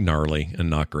assets are gnarly and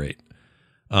not great.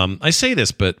 I say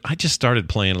this, but I just started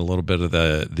playing a little bit of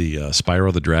the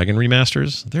Spyro the Dragon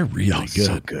remasters. They're really good.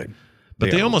 So good.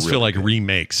 But they almost feel like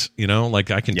remakes,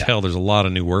 Like I can tell there's a lot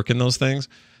of new work in those things.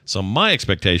 So my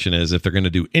expectation is if they're going to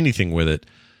do anything with it,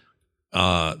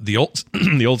 the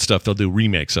old stuff, they'll do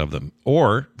remakes of them,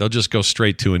 or they'll just go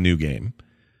straight to a new game.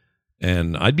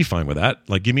 And I'd be fine with that.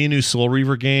 Like, give me a new Soul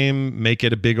Reaver game, make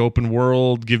it a big open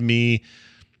world, give me,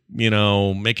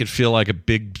 make it feel like a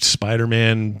big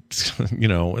Spider-Man,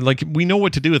 like we know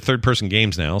what to do with third-person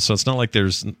games now. So it's not like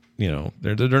there's, they're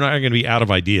not going to be out of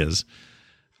ideas.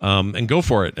 And go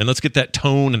for it. And let's get that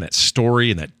tone and that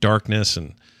story and that darkness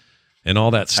and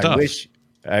all that stuff.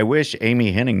 I wish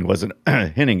Amy Hennig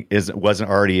wasn't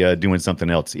already doing something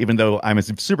else. Even though I'm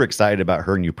super excited about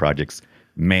her new projects,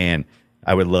 man,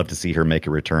 I would love to see her make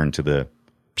a return to the.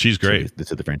 She's great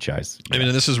to the franchise. I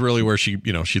mean, this is really where she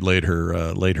laid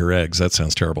her eggs. That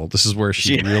sounds terrible. This is where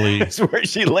she really. That's where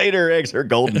she laid her eggs, her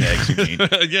golden eggs. You mean?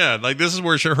 Yeah, like this is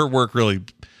where her work really,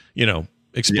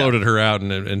 exploded her out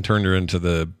and turned her into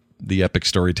the epic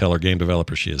storyteller game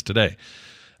developer she is today.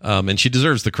 And she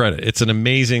deserves the credit. It's an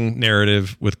amazing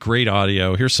narrative with great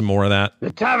audio. Here's some more of that.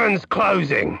 The tavern's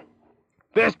closing.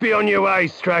 Best be on your way,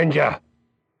 stranger.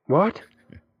 What?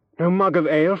 No mug of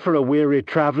ale for a weary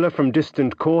traveller from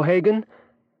distant Corhagen?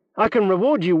 I can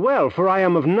reward you well, for I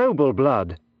am of noble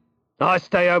blood. I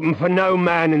stay open for no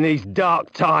man in these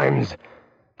dark times.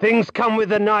 Things come with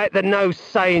the night that no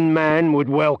sane man would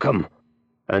welcome.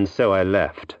 And so I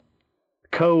left,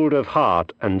 cold of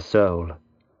heart and soul,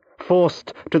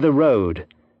 forced to the road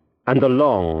and the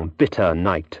long, bitter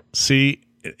night. See,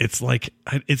 it's like,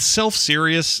 it's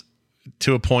self-serious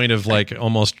to a point of like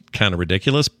almost kind of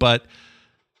ridiculous, but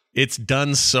it's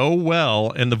done so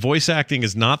well, and the voice acting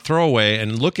is not throwaway.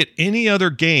 And look at any other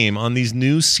game on these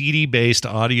new CD-based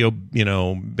audio,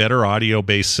 better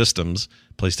audio-based systems,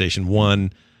 PlayStation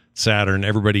 1, Saturn,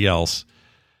 everybody else.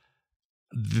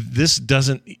 This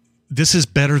is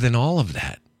better than all of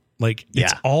that. Like,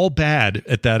 it's all bad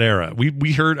at that era.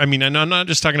 We heard, and I'm not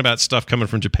just talking about stuff coming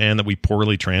from Japan that we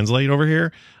poorly translate over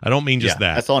here. I don't mean just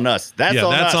that. That's on us.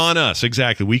 That's on us.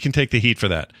 Exactly. We can take the heat for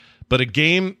that. But a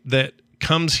game that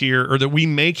comes here or that we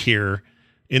make here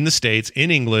in the States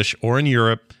in English or in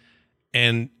Europe,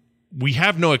 and we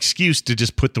have no excuse to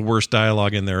just put the worst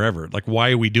dialogue in there ever. Like,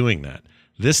 why are we doing that?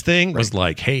 This thing was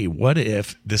like, hey, what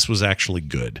if this was actually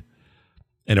good?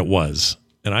 And it was.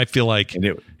 And I feel like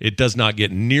it does not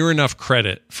get near enough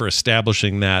credit for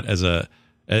establishing that as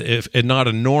if not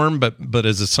a norm, but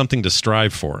as something to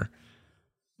strive for.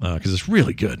 Because it's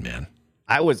really good, man.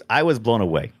 I was blown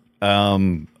away.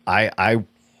 I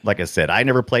like I said, I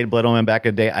never played Blood Omen back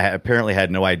in the day. I apparently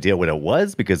had no idea what it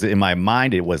was because in my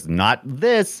mind it was not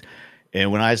this.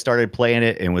 And when I started playing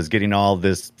it and was getting all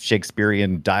this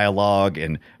Shakespearean dialogue,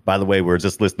 and by the way, we're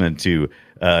just listening to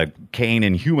Kain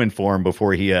in human form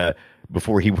before he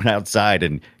went outside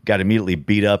and got immediately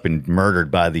beat up and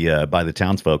murdered by the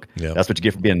townsfolk. Yep. That's what you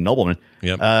get for being a nobleman.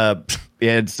 Yep.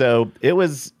 And so it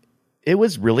was it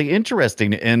was really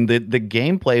interesting, and the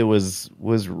gameplay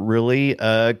was really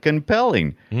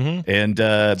compelling. Mm-hmm. And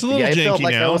it's a little it janky felt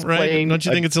like now, I was right? playing Don't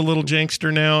you think it's a little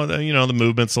jankster now? The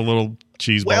movement's a little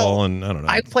cheeseball, and I don't know.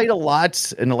 I played a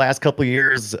lot in the last couple of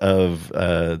years of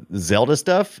Zelda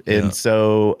stuff, and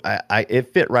so I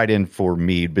it fit right in for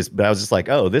me. But I was just like,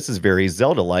 oh, this is very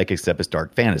Zelda-like, except it's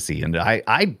dark fantasy, and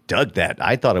I dug that.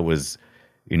 I thought it was.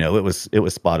 It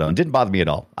was spot on. Didn't bother me at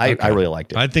all. I really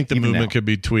liked it. I think the movement could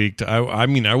be tweaked. I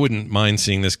mean, I wouldn't mind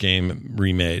seeing this game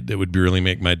remade. It would really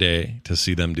make my day to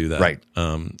see them do that. Right.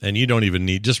 And you don't even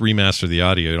need just remaster the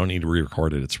audio. You don't need to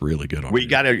re-record it. It's really good. You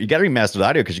got to remaster the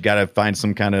audio because you got to find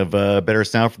some kind of better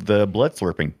sound for the blood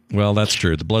slurping. Well, that's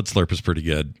true. The blood slurp is pretty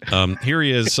good. Here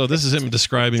he is. So this is him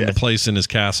describing the place in his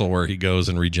castle where he goes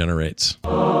and regenerates.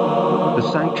 The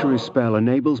sanctuary spell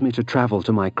enables me to travel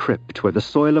to my crypt, where the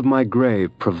soil of my grave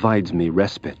provides me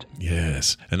respite.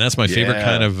 Yes, and that's my favorite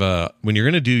kind of when you're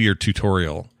going to do your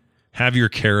tutorial, have your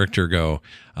character go,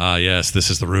 yes, this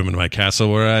is the room in my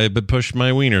castle where I pushed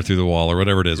my wiener through the wall, or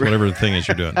whatever it is, whatever the thing is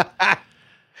you're doing.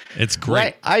 It's great.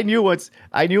 Right. I knew once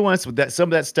that some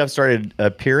of that stuff started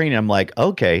appearing, and I'm like,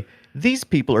 okay, these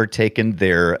people are taking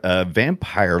their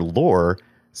vampire lore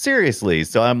seriously.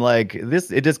 So I'm like,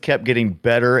 it just kept getting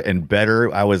better and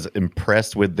better. I was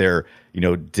impressed with their,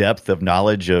 depth of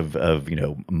knowledge of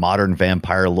modern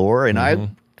vampire lore. And I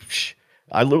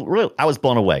was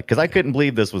blown away because I couldn't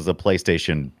believe this was a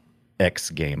PlayStation X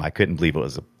game. I couldn't believe it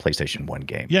was a PlayStation 1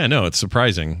 game. Yeah, no, it's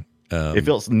surprising. It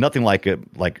feels nothing like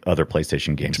other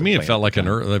PlayStation games. To me, it felt like a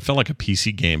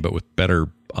PC game, but with better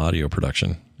audio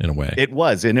production in a way. It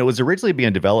was, and it was originally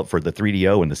being developed for the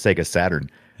 3DO and the Sega Saturn.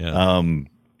 Yeah.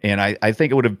 And I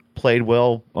think it would have played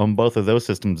well on both of those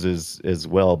systems as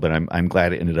well, but I'm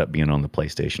glad it ended up being on the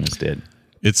PlayStation instead.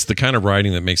 It's the kind of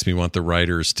writing that makes me want the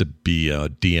writers to be a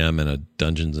DM in a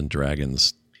Dungeons and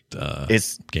Dragons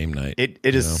game night. It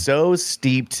is so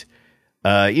steeped,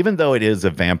 even though it is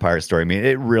a vampire story. I mean,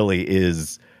 it really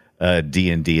is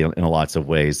D&D in lots of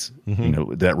ways.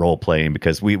 Mm-hmm. That role playing,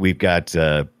 because we've got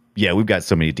so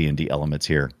many D&D elements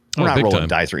here. We're not rolling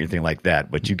dice or anything like that,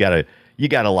 but you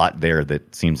got a lot there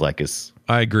that seems like it's.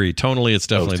 I agree. Tonally, it's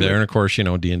definitely there, and of course,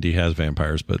 D&D has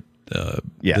vampires, but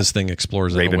this thing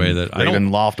explores it in a way that I don't.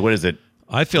 Ravenloft, what is it?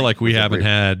 I feel like we haven't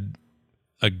had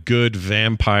a good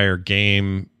vampire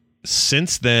game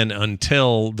since then,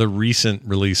 until the recent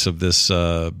release of this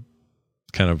kind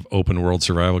of open world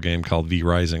survival game called V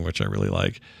Rising, which I really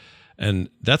like, and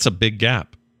that's a big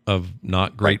gap of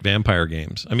not great vampire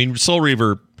games. I mean, Soul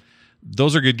Reaver.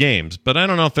 Those are good games, but I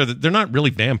don't know if they're not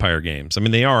really vampire games. I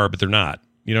mean, they are, but they're not.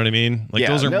 You know what I mean? Like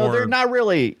those are more. They're not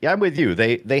really. I'm with you.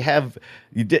 They have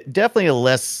definitely a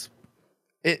less.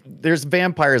 There's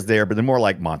vampires there, but they're more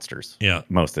like monsters. Yeah,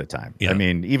 most of the time. Yeah. I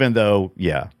mean, even though,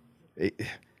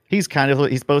 he's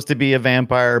supposed to be a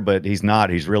vampire, but he's not.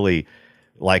 He's really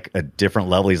like a different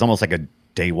level. He's almost like a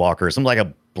daywalker, something like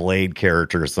a Blade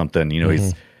character or something.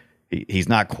 He's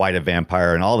not quite a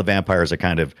vampire, and all the vampires are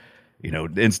kind of.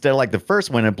 Instead of like the first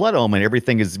one in Blood Omen,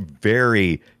 everything is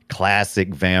very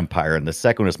classic vampire, and the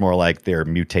second one is more like they're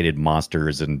mutated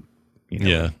monsters and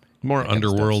more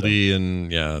underworldy,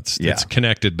 and it's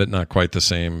connected but not quite the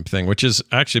same thing, which is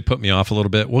actually put me off a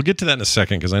little bit. We'll get to that in a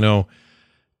second, because I know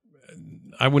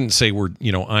I wouldn't say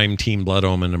I'm Team Blood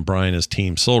Omen and Brian is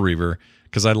Team Soul Reaver,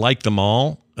 because I like them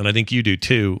all, and I think you do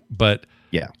too. But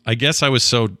I guess I was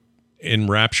so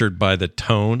enraptured by the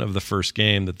tone of the first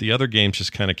game that the other games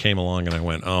just kind of came along, and I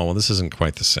went, oh well, this isn't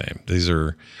quite the same. These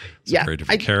are a very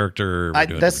different character. We're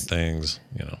doing different things.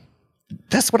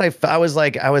 That's what I was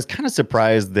like. I was kind of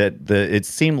surprised that it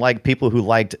seemed like people who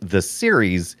liked the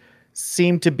series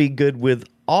seemed to be good with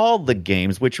all the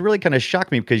games, which really kind of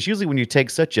shocked me, because usually when you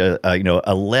take such a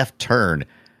left turn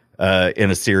in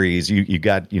a series, you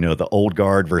got the old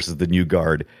guard versus the new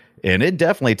guard. And it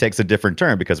definitely takes a different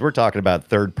turn, because we're talking about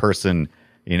third person,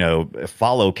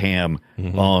 follow cam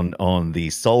on the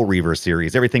Soul Reaver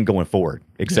series, everything going forward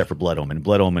except for Blood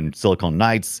Omen, Silicon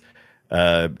Knights.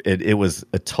 It was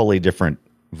a totally different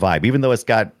vibe, even though it's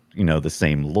got, the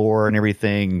same lore and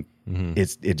everything.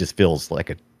 It just feels like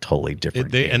a totally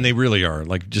different game. And they really are,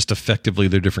 like, just effectively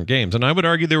they're different games. And I would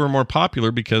argue they were more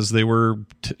popular because they were,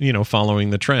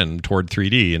 following the trend toward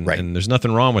 3D, and there's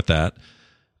nothing wrong with that.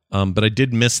 But I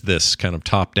did miss this kind of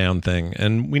top-down thing.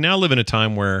 And we now live in a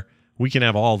time where we can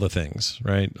have all the things,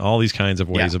 right? All these kinds of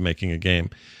ways of making a game.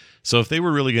 So if they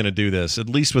were really going to do this, at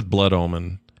least with Blood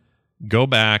Omen, go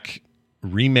back,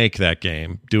 remake that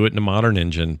game, do it in a modern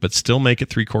engine, but still make it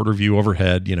 3/4 view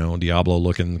overhead,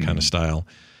 Diablo-looking kind of style.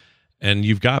 And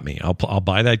you'll got me. I'll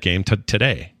buy that game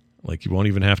today. Like, you won't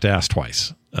even have to ask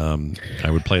twice. I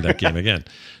would play that game again.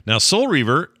 Now, Soul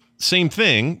Reaver, same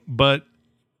thing, but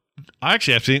I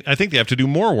think they have to do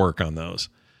more work on those,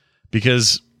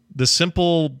 because the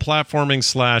simple platforming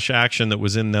 / action that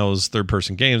was in those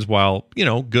third-person games, while,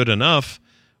 good enough,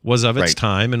 was of its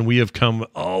time, and we have come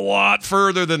a lot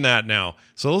further than that now.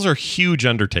 So those are huge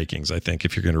undertakings, I think,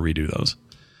 if you're going to redo those.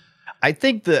 I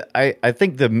think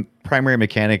the primary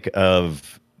mechanic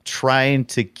of trying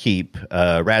to keep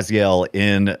Raziel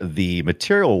in the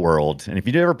material world, and if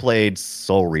you've ever played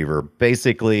Soul Reaver,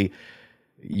 basically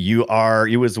you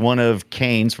was one of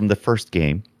Kain's from the first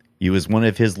game. You was one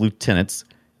of his lieutenants.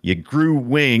 You grew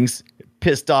wings,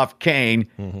 pissed off Kain.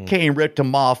 Kain ripped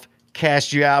him off,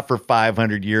 cast you out for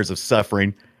 500 years of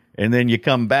suffering, and then you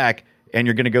come back and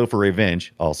you're going to go for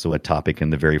revenge. Also a topic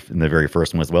in the very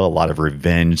first one as well. A lot of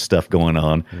revenge stuff going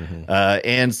on.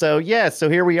 And so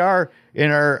here we are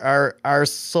in our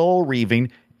soul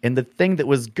reaving, and the thing that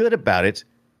was good about it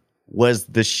was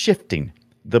the shifting,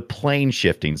 the plane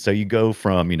shifting. So you go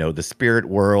from the spirit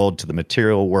world to the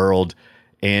material world,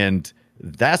 and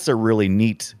that's a really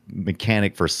neat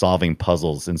mechanic for solving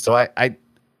puzzles. And so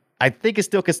I think it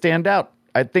still could stand out.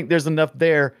 I think there's enough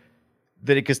there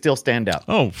that it could still stand out.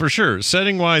 Oh, for sure.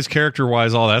 Setting wise, character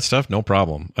wise, all that stuff, no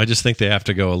problem. I just think they have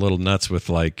to go a little nuts with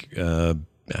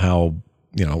how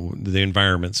the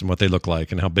environments and what they look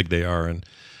like and how big they are and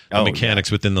the mechanics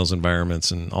within those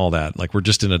environments and all that. Like, we're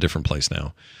just in a different place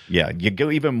now. Yeah, you go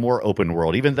even more open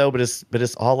world, even though, but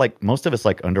it's all like, most of it's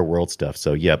like underworld stuff.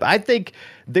 So yeah, but I think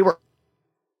they were.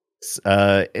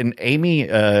 And Amy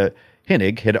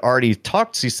Hennig had already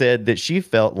talked. She said that she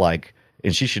felt like,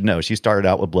 and she should know, she started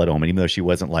out with Blood Omen, even though she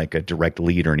wasn't like a direct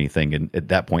lead or anything. And at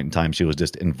that point in time, she was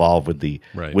just involved with the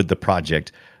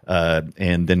project.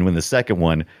 And then when the second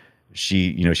one,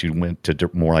 she went to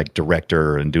more like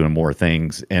director and doing more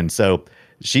things. And so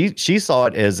she saw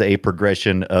it as a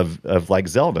progression of like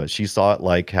Zelda. She saw it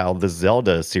like how the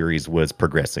Zelda series was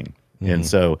progressing. And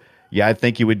so, yeah, I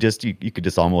think you could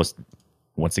just almost,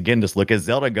 once again, just look at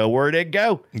Zelda, go, where'd it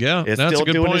go? Yeah, it's that's still a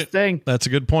good doing point. its thing. That's a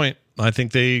good point. I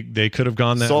think they could have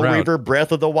gone that Soul route. Reaver,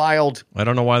 Breath of the Wild. I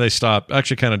don't know why they stopped. I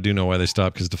actually kind of do know why they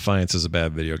stopped, because Defiance is a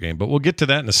bad video game, but we'll get to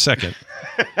that in a second.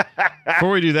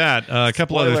 Before we do that, a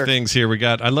couple other things here.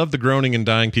 I love the groaning and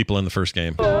dying people in the first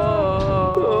game.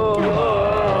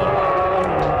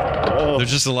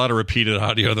 There's just a lot of repeated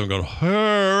audio of them going,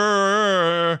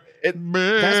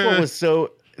 that's what was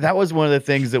so... That was one of the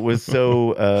things that was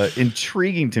so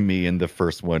intriguing to me in the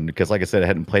first one, because, like I said, I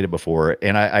hadn't played it before,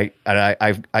 and I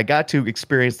got to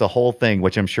experience the whole thing,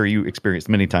 which I'm sure you experienced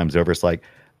many times over. It's like,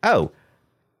 oh,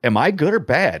 am I good or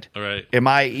bad? All right. Am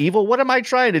I evil? What am I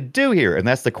trying to do here? And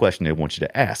that's the question they want you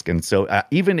to ask. And so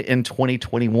even in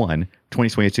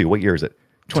 2022, what year is it?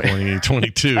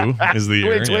 2022 is the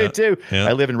year. 2022. Yeah.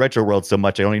 I live in retro world so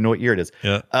much I don't even know what year it is.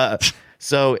 Yeah.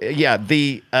 So yeah,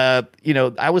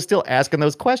 I was still asking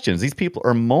those questions. These people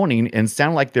are moaning and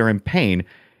sound like they're in pain.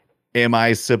 Am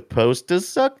I supposed to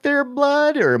suck their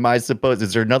blood, or is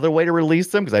there another way to release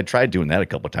them? Because I tried doing that a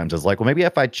couple of times. I was like, well, maybe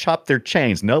if I chop their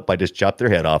chains. Nope, I just chop their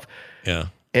head off. Yeah.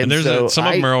 And there's so some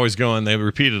of them are always going, they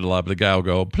repeat it a lot, but the guy will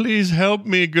go, please help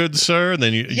me, good sir. And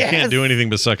then you can't do anything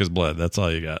but suck his blood. That's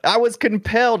all you got. I was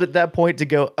compelled at that point to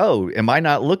go, oh, am I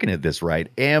not looking at this right?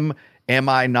 Am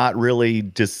I not really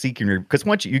just seeking because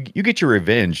once you get your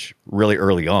revenge really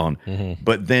early on,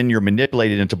 but then you're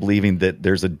manipulated into believing that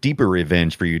there's a deeper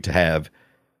revenge for you to have.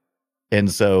 And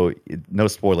so, no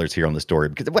spoilers here on the story,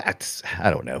 because I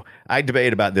don't know. I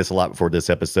debated about this a lot before this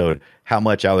episode, how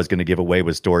much I was going to give away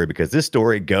with story, because this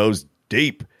story goes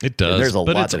deep. It does. And there's a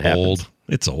lot that happens.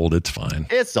 It's old. It's fine.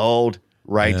 It's old,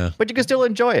 right? Yeah. But you can still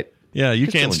enjoy it. Yeah, you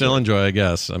can still enjoy, I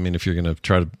guess. I mean, if you're going to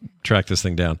try to track this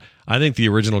thing down. I think the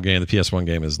original game, the PS1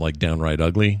 game, is like downright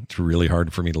ugly. It's really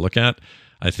hard for me to look at.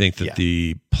 I think that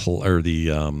the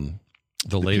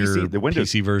later the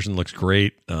PC version looks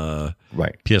great.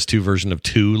 Right. PS2 version of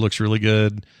 2 looks really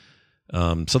good.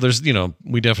 So there's,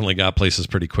 we definitely got places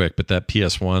pretty quick, but that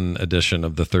PS1 edition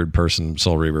of the third person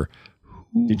Soul Reaver.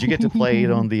 Did you get to play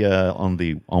it on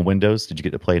Windows? Did you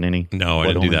get to play it any? No, I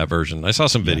didn't do that version. I saw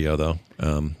some video though,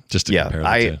 just to compare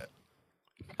the two.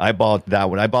 I bought that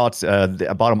one. I bought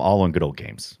them all on Good Old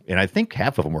Games, and I think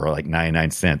half of them were like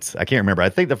 99 cents. I can't remember. I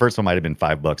think the first one might have been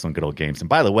 $5 on Good Old Games. And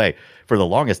by the way, for the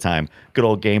longest time, Good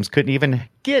Old Games couldn't even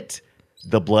get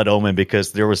the Blood Omen,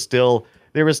 because there was still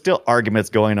arguments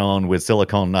going on with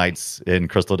Silicon Knights and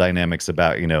Crystal Dynamics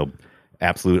about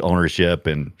absolute ownership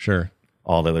and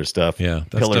all the other stuff. Yeah,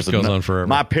 that stuff goes on forever.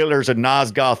 My Pillars of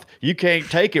Nosgoth. You can't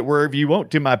take it wherever you want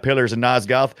to. My Pillars of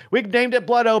Nosgoth. We named it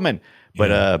Blood Omen.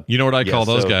 But you know what I call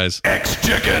those guys?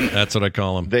 X-Chicken. That's what I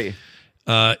call them.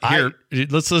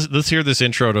 Let's hear this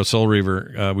intro to Soul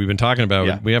Reaver. We've been talking about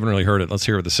it. We haven't really heard it. Let's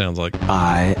hear what this sounds like.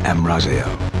 I am Raziel,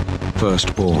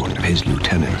 firstborn of his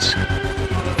lieutenants.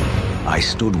 I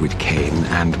stood with Kain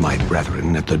and my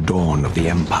brethren at the dawn of the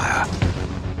Empire.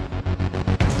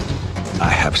 I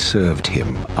have served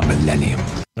him a millennium.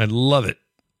 I love it.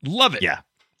 Love it. Yeah.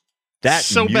 That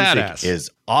so music badass. is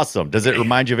awesome. Does it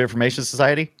remind you of Information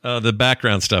Society? The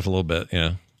background stuff a little bit,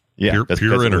 yeah. Yeah,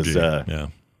 Pure energy.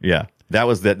 Yeah. That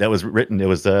was written. It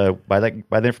was by the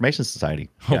Information Society.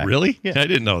 Oh, Yeah. really? Yeah. I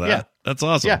didn't know that. Yeah. That's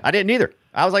awesome. Yeah, I didn't either.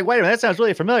 I was like, wait a minute, that sounds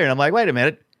really familiar. And I'm like, wait a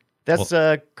minute, that's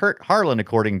Kurt Harlan,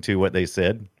 according to what they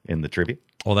said in the trivia.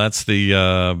 Well, that's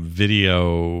the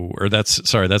video, or that's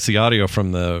the audio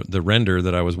from the render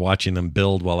that I was watching them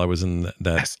build while I was in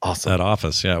that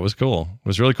office. Yeah, it was cool. It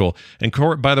was really cool. And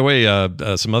by the way,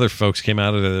 some other folks came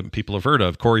out of the people have heard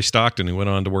of. Corey Stockton, who went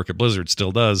on to work at Blizzard,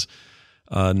 still does,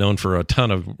 known for a ton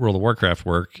of World of Warcraft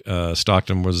work.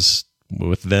 Stockton was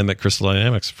with them at Crystal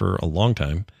Dynamics for a long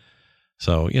time.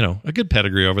 So, a good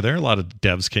pedigree over there. A lot of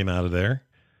devs came out of there,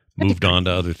 moved on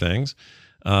to other things.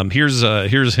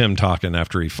 Here's him talking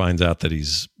after he finds out that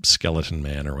he's Skeleton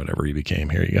Man or whatever he became.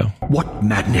 Here you go. What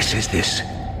madness is this?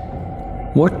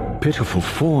 What pitiful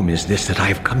form is this that I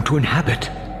have come to inhabit?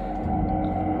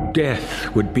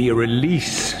 Death would be a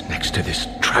release next to this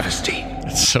travesty.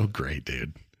 It's so great,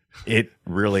 dude. It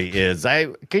really is.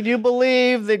 Can you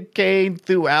believe that Kain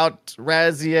threw out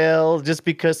Raziel just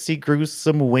because he grew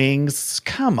some wings?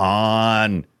 Come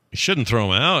on. You shouldn't throw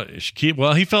him out. You should keep.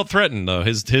 Well, he felt threatened though.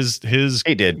 His.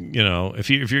 He did.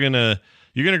 If you're gonna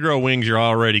grow wings, you're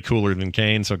already cooler than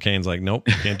Kain. So Kain's like, nope,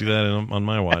 can't do that on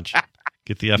my watch.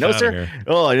 Get the F out of here.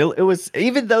 Oh, it was,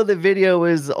 even though the video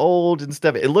is old and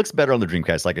stuff, it looks better on the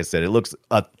Dreamcast. Like I said, it looks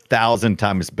 1,000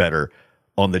 times better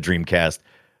on the Dreamcast.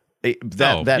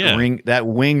 That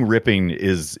wing ripping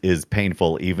is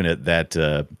painful even at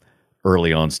that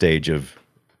early on stage of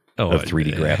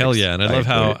 3D graphics. Hell yeah. And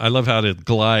I love how to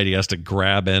glide, he has to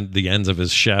grab the ends of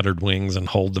his shattered wings and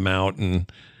hold them out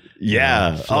and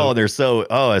it's so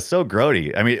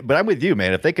grody. I mean, but I'm with you,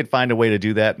 man. If they could find a way to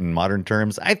do that in modern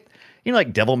terms,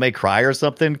 like Devil May Cry or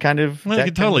something kind of. Well, they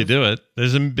could totally do it.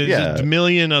 There's a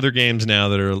million other games now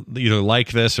that are either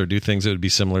like this or do things that would be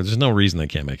similar. There's no reason they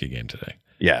can't make a game today.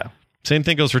 Yeah. Same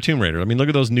thing goes for Tomb Raider. I mean, look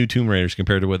at those new Tomb Raiders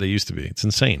compared to what they used to be. It's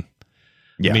insane.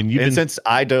 Yeah. I mean, since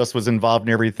Eidos was involved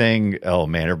in everything, oh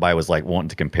man, everybody was like wanting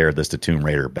to compare this to Tomb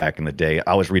Raider back in the day.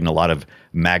 I was reading a lot of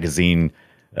magazine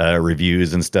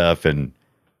reviews and stuff, and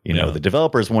the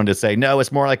developers wanted to say no,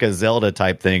 it's more like a Zelda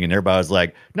type thing, and everybody was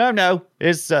like, no,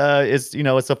 it's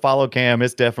a follow cam.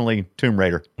 It's definitely Tomb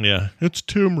Raider. Yeah, it's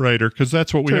Tomb Raider because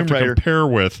that's what we have to compare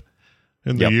with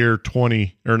in the year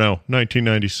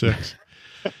 1996.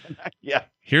 Yeah.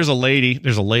 Here's a lady.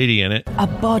 There's a lady in it. A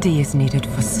body is needed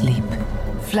for sleep.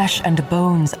 Flesh and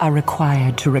bones are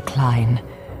required to recline.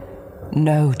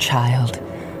 No, child.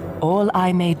 All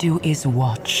I may do is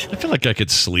watch. I feel like I could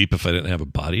sleep if I didn't have a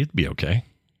body. It'd be okay.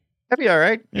 That'd be all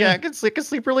right. Yeah, I could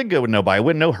sleep really good with no body.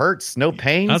 With no hurts, no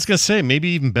pain. I was going to say, maybe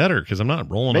even better because I'm not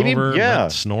rolling over, I'm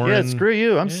not snoring. Yeah, screw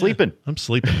you. I'm sleeping. I'm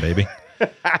sleeping, baby.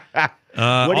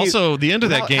 Also, the end of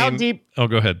that game. How deep? Oh,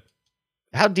 go ahead.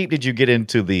 How deep did you get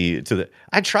into the?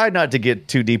 I tried not to get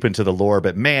too deep into the lore,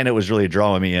 but man, it was really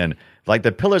drawing me in. Like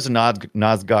the Pillars of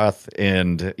Nosgoth,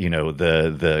 and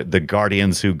the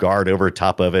Guardians who guard over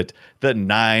top of it, the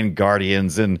 9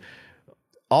 Guardians, and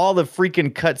all the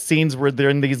freaking cutscenes were there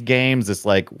in these games. It's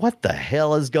like, what the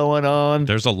hell is going on?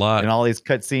 There's a lot in all these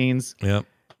cutscenes. Yep,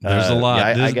 there's a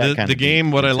lot. Yeah, the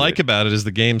game. What I like about it is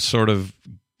the game sort of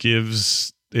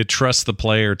trusts the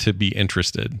player to be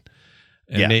interested.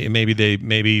 And maybe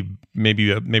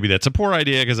that's a poor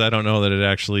idea because I don't know that it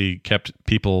actually kept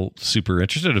people super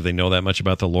interested if they know that much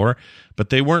about the lore. But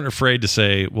they weren't afraid to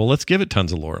say, well, let's give it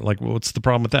tons of lore. Like, what's the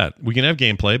problem with that? We can have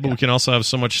gameplay, but we can also have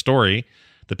so much story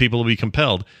that people will be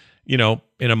compelled. In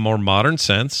a more modern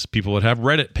sense, people would have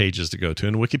Reddit pages to go to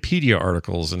and Wikipedia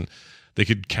articles, and they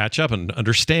could catch up and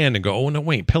understand and go, oh, no,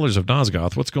 wait, Pillars of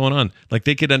Nosgoth, what's going on? Like,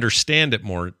 they could understand it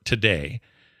more today.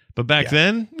 But back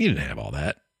then, you didn't have all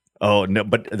that. Oh, no,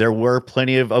 but there were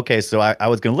plenty of, okay, so I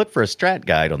was going to look for a strat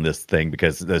guide on this thing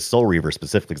because the Soul Reaver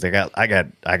specifically, because I got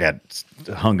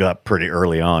hung up pretty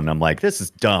early on. I'm like, this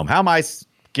is dumb. How am I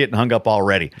getting hung up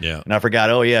already? Yeah. And I forgot,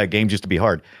 games used to be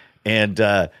hard. And,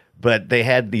 but they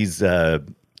had these,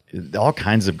 all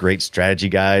kinds of great strategy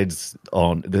guides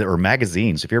or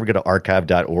magazines. If you ever go to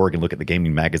archive.org and look at the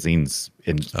gaming magazines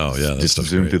and just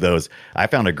zoom through those, I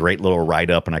found a great little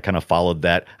write-up and I kind of followed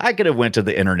that. I could have went to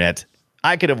the internet.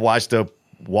 I could have watched a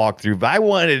walkthrough, but I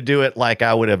wanted to do it like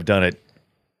I would have done it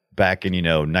back in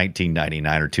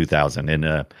 1999 or 2000,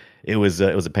 and it was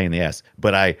a pain in the ass.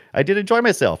 But I did enjoy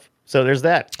myself. So there's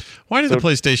that. Why did the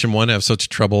PlayStation 1 have such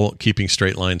trouble keeping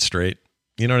straight lines straight?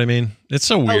 You know what I mean? It's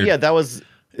so weird. Oh yeah, that was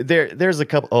there's a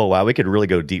couple. Oh wow, we could really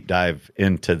go deep dive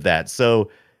into that.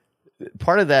 So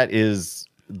part of that is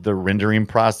the rendering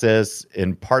process,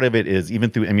 and part of it is even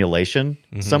through emulation.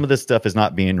 Mm-hmm. Some of this stuff is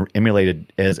not being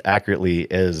emulated as accurately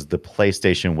as the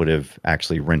PlayStation would have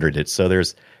actually rendered it. So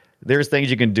there's things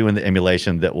you can do in the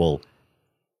emulation that will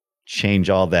change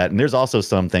all that, and there's also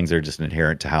some things that are just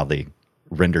inherent to how they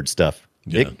rendered stuff.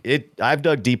 Yeah. I've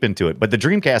dug deep into it, but the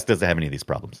Dreamcast doesn't have any of these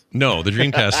problems. No, the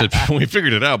Dreamcast, we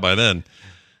figured it out by then.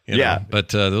 Yeah, but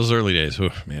those early days,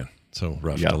 man, so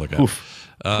rough to look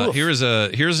at. Here's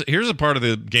a part of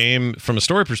the game from a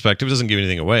story perspective. It doesn't give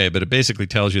anything away, but it basically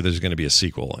tells you there's going to be a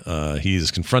sequel.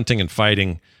 He's confronting and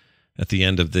fighting at the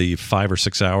end of the 5 or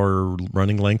 6 hour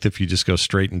running length if you just go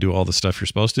straight and do all the stuff you're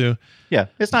supposed to. Yeah,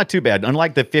 it's not too bad.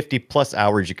 Unlike the 50 plus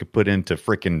hours you could put into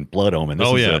freaking Blood Omen.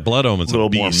 Blood Omen's a little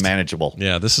more manageable.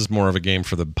 Yeah, this is more of a game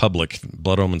for the public.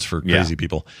 Blood Omen's for crazy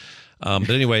people. But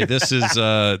anyway, this is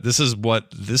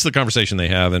the conversation they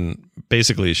have, and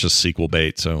basically it's just sequel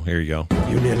bait. So here you go.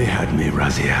 You nearly had me,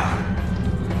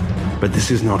 Raziel. But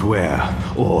this is not where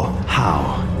or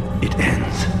how it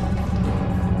ends.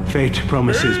 Fate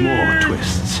promises more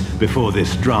twists before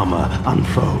this drama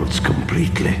unfolds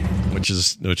completely. Which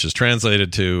is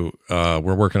translated to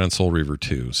we're working on Soul Reaver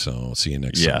 2, so see you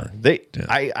next summer.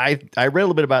 I read a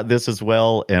little bit about this as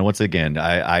well, and once again,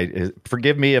 I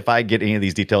forgive me if I get any of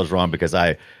these details wrong, because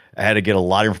I had to get a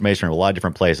lot of information from a lot of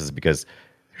different places, because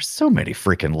there's so many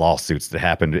freaking lawsuits that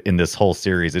happened in this whole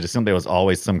series. It just seemed there was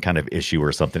always some kind of issue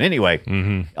or something. Anyway,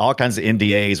 all kinds of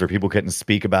NDAs where people couldn't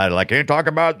speak about it, like, can't talk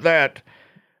about that.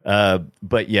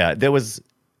 But yeah, there was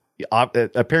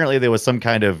apparently there was some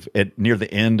kind of near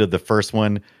the end of the first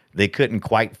one, they couldn't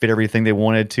quite fit everything they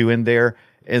wanted to in there,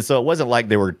 and so it wasn't like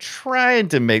they were trying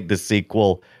to make the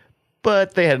sequel,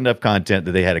 but they had enough content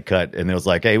that they had to cut, and it was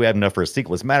like, hey, we have enough for a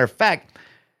sequel. As a matter of fact,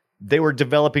 they were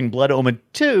developing Blood Omen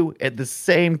 2 at the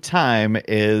same time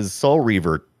as Soul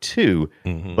Reaver 2,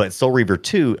 but Soul Reaver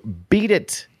 2 beat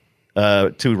it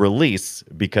to release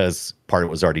because part of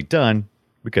it was already done,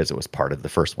 because it was part of the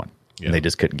first one. Yeah. And they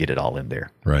just couldn't get it all in there.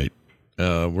 Right.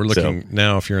 We're looking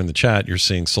now, if you're in the chat, you're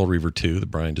seeing Soul Reaver 2 that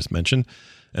Brian just mentioned.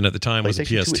 And at the time was a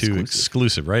PS2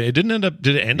 exclusive, right? It didn't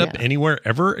did it end up anywhere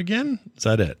ever again? Is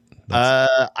that it?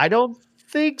 I don't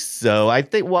think so. I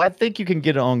think you can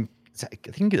get it on, I think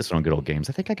you can get this on Good Old Games.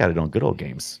 I think I got it on Good Old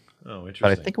Games. Oh, interesting.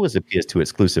 But I think it was a PS2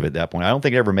 exclusive at that point. I don't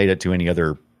think it ever made it to any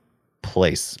other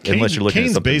place, unless you're looking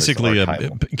at something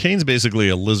Kain's basically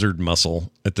a lizard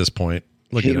muscle at this point.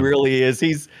 He really is.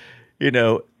 He's, we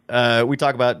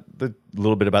talk about a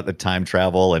little bit about the time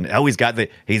travel, and he's got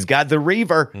the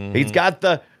Reaver. He's got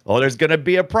there's going to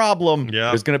be a problem. Yeah.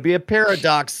 There's going to be a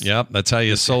paradox. Yep. That's how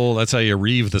you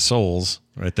reeve the souls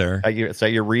right there. That's how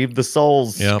you reeve the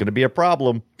souls. Yep. It's going to be a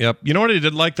problem. Yep. You know what I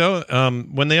did like though?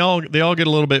 When they all get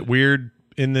a little bit weird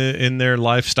in their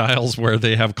lifestyles, where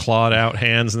they have clawed out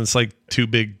hands and it's like two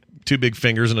big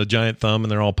fingers and a giant thumb, and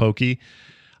they're all pokey.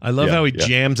 I love how he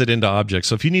jams it into objects.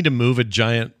 So if you need to move a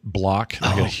giant block,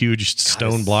 like a huge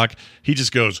stone block, he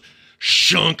just goes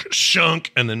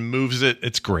shunk, and then moves it.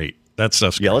 It's great. That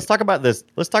stuff's great. Let's talk about this.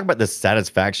 Let's talk about the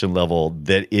satisfaction level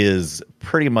that is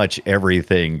pretty much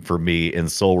everything for me in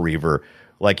Soul Reaver.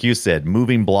 Like you said,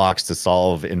 moving blocks to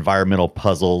solve environmental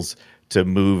puzzles, to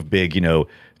move big,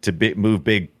 move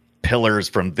big pillars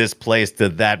from this place to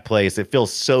that place. It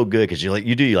feels so good because you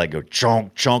go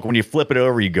chonk. When you flip it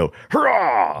over, you go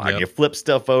hurrah, and you flip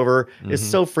stuff over. It's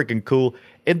so freaking cool.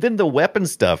 And then the weapon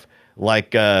stuff,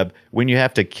 like when you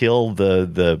have to kill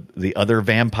the other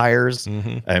vampires.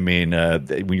 I mean,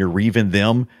 when you're reaving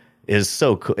them, is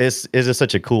so cool. It's just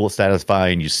such a cool,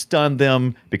 satisfying. You stun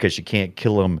them because you can't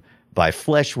kill them by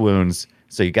flesh wounds,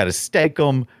 so you got to stake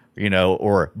them,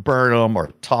 or burn them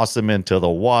or toss them into the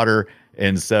water.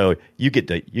 And so you get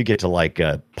to like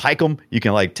pike them. You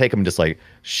can like take them just like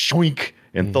shoink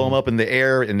and throw them up in the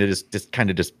air, and it is just kind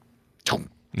of just.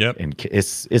 Yep. And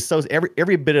it's so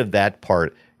every bit of that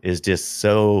part is just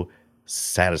so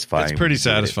satisfying. It's pretty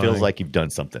satisfying. It feels like you've done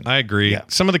something. I agree. Yeah.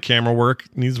 Some of the camera work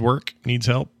needs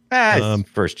help. It's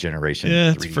first generation.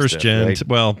 Yeah, it's first gen. Right?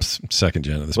 Well, second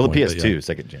gen at this point. Well, the PS2,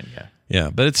 second gen, yeah. Yeah,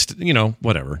 but it's,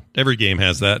 whatever. Every game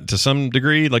has that to some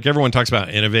degree. Like everyone talks about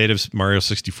innovative Mario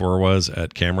 64 was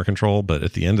at camera control, but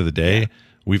at the end of the day,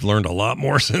 we've learned a lot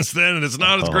more since then, and it's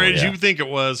not as great as you think it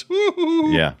was.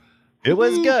 Woo-hoo. Yeah. It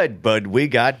was good, but we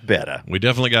got better. We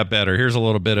definitely got better. Here's a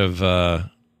little bit of,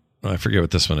 I forget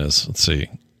what this one is. Let's see.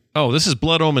 Oh, this is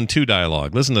Blood Omen 2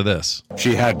 dialogue. Listen to this.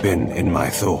 She had been in my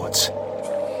thoughts.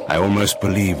 I almost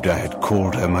believed I had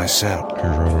called her myself.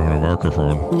 On a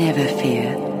microphone. Never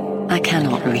fear. I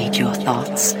cannot read your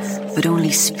thoughts, but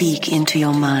only speak into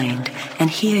your mind and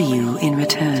hear you in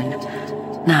return.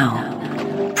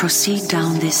 Now, proceed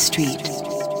down this street.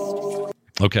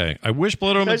 Okay, I wish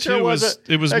Blood Omen 2 was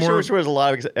more. Sure wish there was a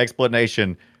lot of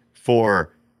explanation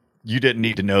for. You didn't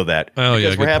need to know that. Oh, yeah,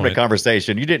 because we're having point. a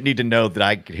conversation. You didn't need to know that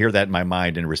I could hear that in my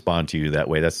mind and respond to you that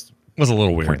way. That's was a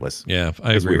little weird. Pointless. Yeah,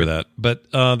 I agree with that.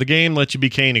 But the game lets you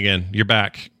be Kain again. You're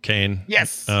back, Kain.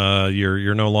 Yes.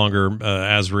 You're no longer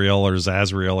Azrael or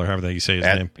Zazriel or however you say his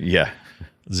name. Yeah.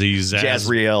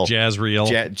 Jazriel. Jazz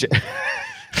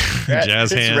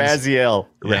hands. Raziel.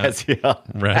 Yeah.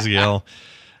 Raziel.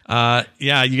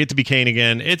 Yeah, you get to be Kain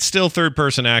again. It's still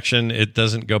third-person action. It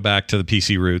doesn't go back to the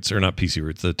PC roots, or not PC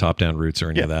roots, the top-down roots or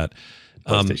any of that.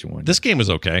 PlayStation 1. This game was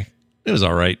okay. It was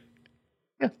all right.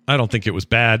 Yeah. I don't think it was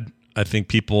bad. I think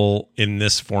people in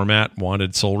this format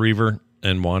wanted Soul Reaver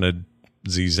and wanted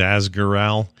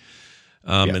Zazgural.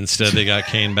 Instead, they got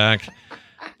Kain back.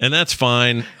 And that's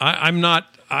fine. I'm not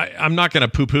going to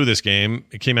poo-poo this game.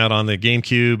 It came out on the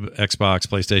GameCube, Xbox,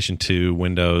 PlayStation 2,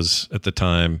 Windows at the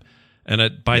time.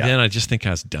 And by then, I just think I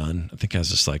was done. I think I was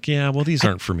just like, yeah, well, these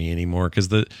aren't for me anymore, because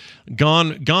the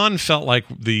Gone felt like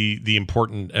the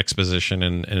important exposition,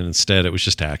 and instead it was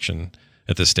just action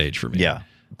at this stage for me. Yeah.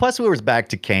 Plus, we was back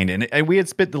to Kain, and we had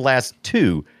spent the last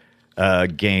two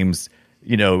games,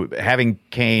 having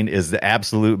Kain as the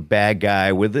absolute bad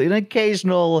guy with an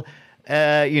occasional,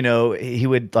 he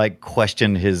would like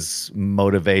question his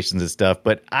motivations and stuff.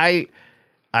 But I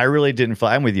really didn't feel.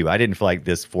 I'm with you. I didn't feel like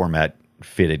this format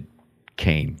fitted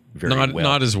Kain very well.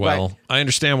 Not as well. But I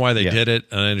understand why they did it,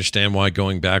 and I understand why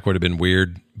going back would have been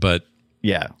weird, but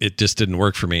it just didn't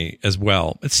work for me as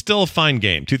well. It's still a fine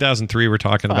game. 2003 we're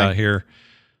talking about here.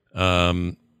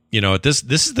 This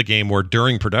is the game where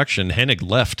during production Hennig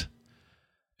left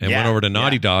and went over to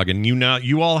Naughty Dog, and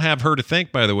you all have her to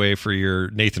thank, by the way, for your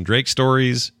Nathan Drake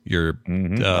stories, your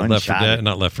Left 4 Dead,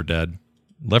 not Left 4 Dead.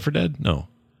 Left 4 Dead? No.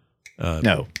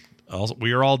 No. Also,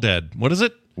 we are all dead. What is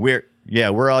it? We're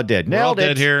all dead. We're all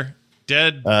dead here.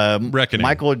 Dead Reckoning.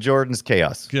 Michael Jordan's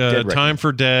Chaos. Time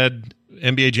for Dead.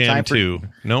 NBA Jam 2.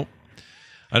 Nope.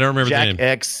 I don't remember Jack the name.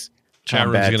 X. Chat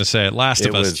room's going to say it. Last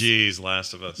of Us. Jeez,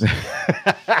 Last of Us.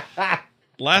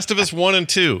 Last of Us 1 and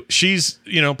 2. She's,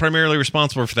 primarily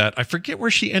responsible for that. I forget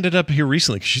where she ended up here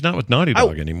recently, because she's not with Naughty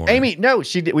Dog anymore. Amy, no,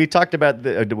 we talked about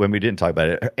when we didn't talk about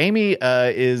it. Amy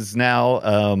is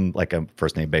now like a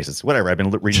first name basis. Whatever. I've been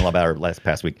reading a lot about her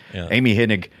past week. Yeah. Amy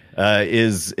Hennig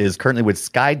is currently with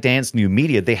Skydance New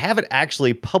Media. They haven't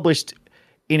actually published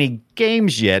any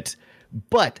games yet,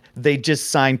 but they just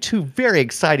signed two very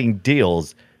exciting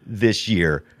deals this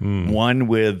year. One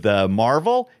with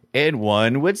Marvel and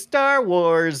one with Star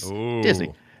Wars.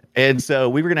 Disney. And so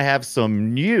we were going to have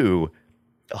some new,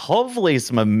 hopefully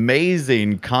some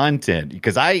amazing content,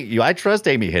 because I trust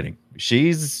Amy Hennig.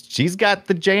 She's got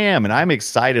the jam, and I'm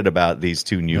excited about these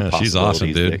two new possibilities. She's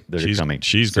awesome, dude. That are coming.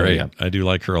 She's great. Yeah. I do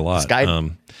like her a lot.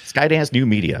 Skydance New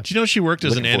Media. Do you know she worked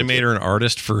as an animator and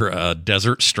artist for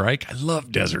Desert Strike? I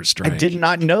love Desert Strike. I did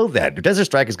not know that. Desert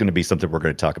Strike is going to be something we're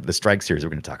going to talk about. The Strike series,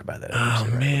 we're going to talk about that. Oh,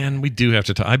 man. We do have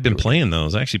to talk. I've been playing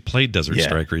those. I actually played Desert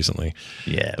Strike recently.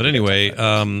 Yeah. But anyway,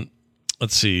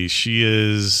 let's see. She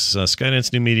is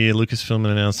Skydance New Media. Lucasfilm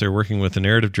announced they're working with a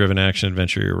narrative-driven action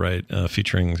adventure. You're right,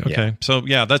 featuring. Okay, yeah. So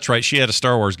yeah, that's right. She had a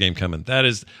Star Wars game coming. That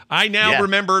is, I now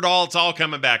remember it all. It's all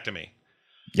coming back to me.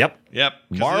 Yep.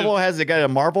 Marvel has got a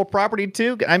Marvel property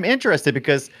too. I'm interested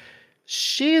because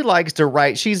she likes to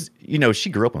write. She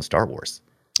grew up on Star Wars.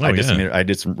 I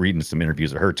did some reading some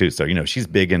interviews of her too. So, she's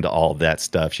big into all of that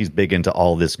stuff. She's big into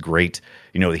all this great,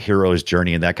 the hero's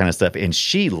journey and that kind of stuff. And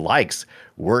she likes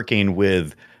working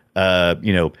with,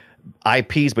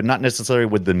 IPs, but not necessarily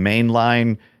with the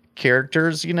mainline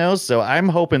characters, So I'm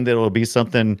hoping that it'll be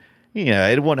something,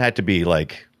 it won't have to be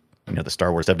like, the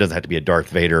Star Wars stuff. It doesn't have to be a Darth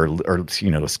Vader or a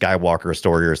Skywalker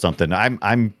story or something.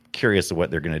 I'm curious of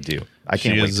what they're going to do. I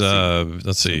can't wait to see.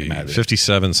 Let's see,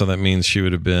 57. So that means she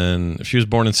would have been, if she was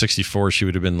born in 64, she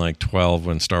would have been like 12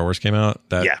 when Star Wars came out.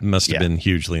 That must have been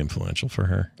hugely influential for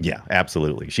her. Yeah,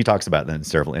 absolutely. She talks about that in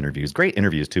several interviews. Great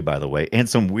interviews too, by the way, and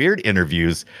some weird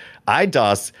interviews.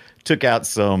 IDOS took out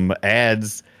some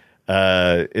ads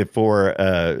for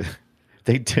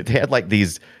they had like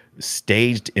these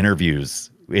staged interviews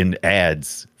in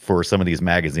ads for some of these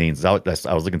magazines. I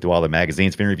was looking through all the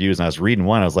magazines for interviews, and I was reading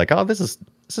one. I was like, "Oh, this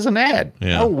is an ad."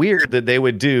 Yeah. How weird that they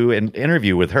would do an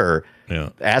interview with her,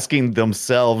 asking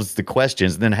themselves the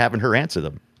questions and then having her answer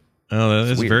them. Oh,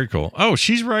 that is very cool. Oh,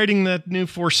 she's writing that new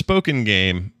Forspoken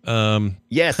game.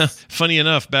 Yes. Funny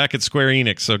enough, back at Square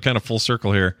Enix, so kind of full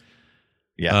circle here.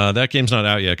 Yeah. That game's not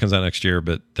out yet. It comes out next year,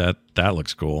 but that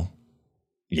looks cool.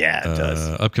 Yeah, it does.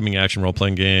 Upcoming action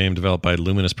role-playing game developed by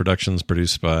Luminous Productions,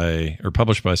 published by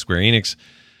Square Enix,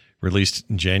 released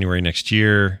in January next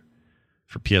year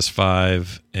for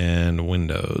PS5 and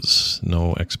Windows.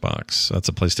 No Xbox. That's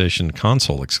a PlayStation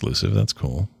console exclusive. That's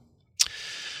cool.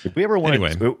 If we ever want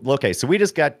okay, so we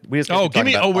just got give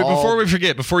me before we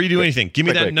forget, before you do anything, give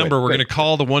me that number. We're going to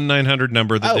call the 1-900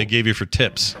 number that they gave you for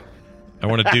tips. I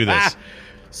want to do this.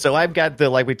 So I've got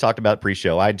like we talked about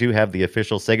pre-show, I do have the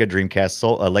official Sega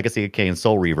Dreamcast Legacy of Kain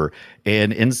Soul Reaver,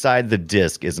 and inside the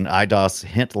disc is an IDOS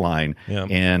hint line. Yeah.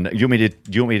 And you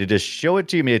want me to just show it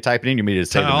to you? You want me to type it in? You want me to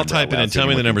say I'll type it in. Tell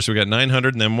me the number. So we got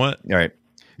 900 and then what? All right.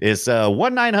 It's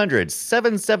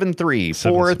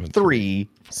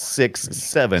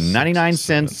 1-900-773-4367. 99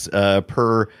 cents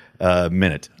per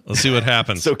minute. Let's see what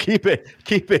happens. So keep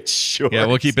it short. Yeah,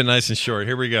 we'll keep it nice and short.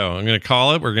 Here we go. I'm going to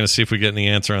call it. We're going to see if we get any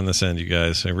answer on this end, you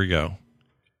guys. Here we go.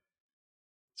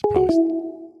 Did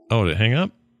it hang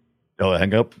up? Oh, it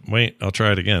hang up? Wait, I'll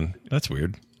try it again. That's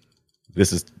weird.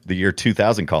 This is the year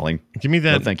 2000 calling. Give me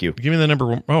that. No, thank you. Give me the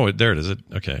number. Oh, there it is.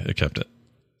 Okay, it kept it.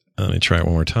 Let me try it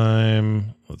one more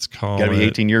time. Let's call it. Got to be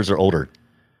 18 years or older.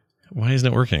 Why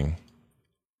isn't it working?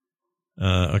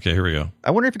 Okay, here we go.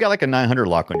 I wonder if you got like a 900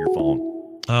 lock on your phone.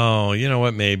 Oh, you know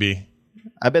what? Maybe.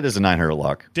 I bet there's a 900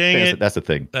 lock. Dang it. That's the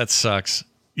thing. That sucks.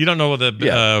 You don't know what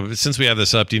since we have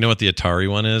this up, do you know what the Atari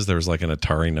one is? There was like an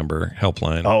Atari number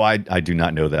helpline. Oh, I do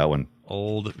not know that one.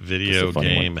 Old video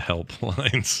game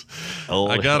helplines.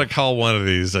 I got to call one of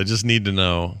these. I just need to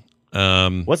know.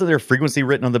 Wasn't there frequency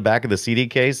written on the back of the CD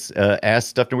case? Ask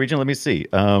Stuff Norwegian. Let me see.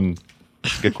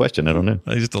 Good question. I don't know.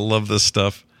 I used to love this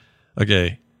stuff.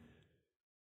 Okay.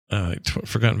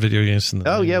 Forgotten video games.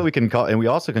 Yeah, we can call, and we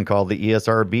also can call the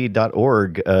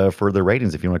esrb.org for the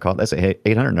ratings if you want to call it. That's a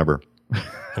 800 number.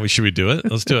 Should we do it?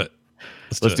 Let's do it.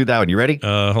 Let's do that one. You ready?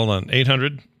 Hold on.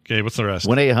 800. Okay, what's the rest?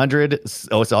 1-800.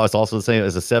 Oh, it's also the same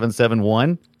as a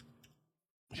 771.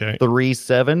 Okay.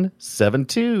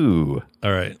 3772.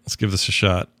 All right, let's give this a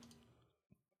shot.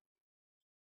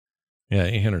 Yeah,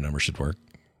 800 number should work.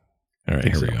 All right,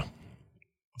 here we go.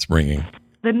 It's ringing.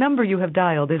 The number you have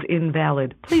dialed is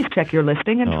invalid. Please check your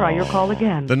listing and try your call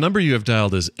again. The number you have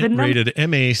dialed is rated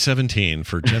MA17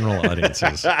 for general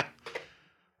audiences. That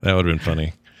would have been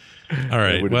funny. All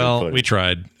right. Well, we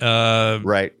tried.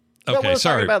 Right. Okay, well,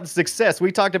 sorry. About the success.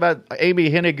 We talked about Amy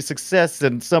Hennig's success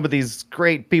and some of these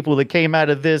great people that came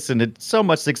out of this, and so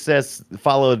much success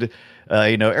followed.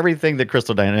 Everything that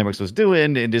Crystal Dynamics was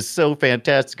doing, and is so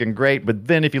fantastic and great. But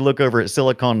then, if you look over at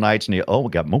Silicon Knights, and oh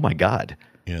my God,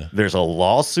 yeah, there's a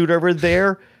lawsuit over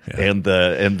there, and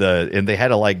they had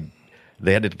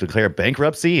to declare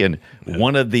bankruptcy, and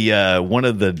one of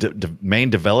the main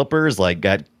developers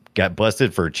got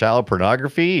busted for child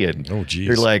pornography, and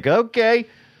you're like, okay.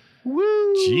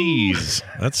 Woo! Jeez,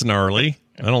 that's gnarly.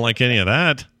 I don't like any of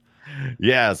that.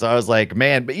 Yeah, so I was like,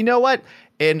 man, but you know what?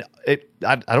 And I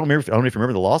don't know if you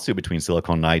remember the lawsuit between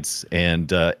Silicon Knights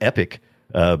and Epic,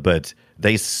 but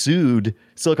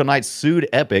Silicon Knights sued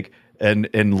Epic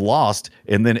and lost,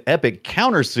 and then Epic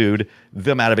countersued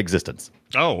them out of existence.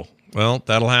 Oh, well,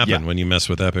 that'll happen when you mess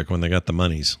with Epic when they got the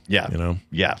monies. Yeah,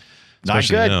 yeah,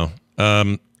 especially not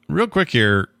good. Real quick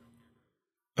here.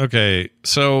 Okay,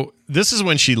 so this is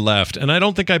when she left, and I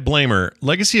don't think I blame her.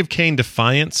 Legacy of Kain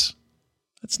Defiance,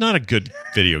 that's not a good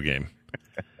video game.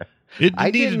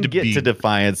 I didn't get to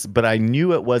Defiance, but I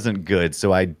knew it wasn't good,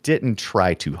 so I didn't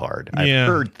try too hard. I've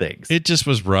heard things. It just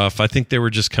was rough. I think they were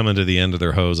just coming to the end of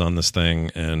their hose on this thing,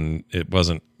 and it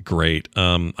wasn't great.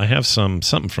 I have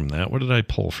something from that. What did I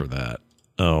pull for that?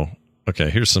 Oh, okay,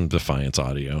 here's some Defiance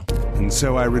audio. And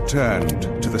so I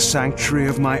returned to the sanctuary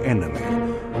of my enemy,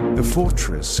 the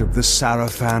fortress of the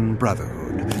Sarafan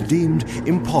Brotherhood, deemed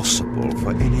impossible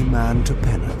for any man to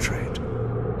penetrate.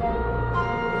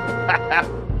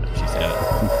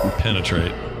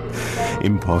 Penetrate.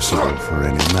 Impossible for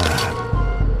any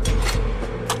man.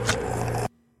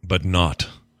 But not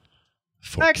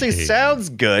for Actually, Kain. sounds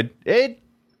good. It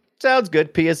sounds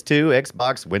good. PS2,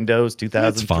 Xbox, Windows, 2003.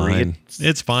 It's fine.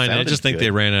 It's fine. I just think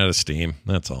they ran out of steam.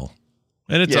 That's all.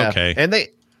 And it's okay. And they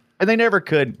never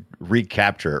could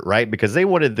recapture it, right? Because they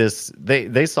wanted this.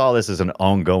 They saw this as an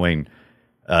ongoing,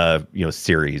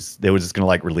 series. They were just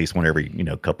going to release one every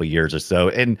couple of years or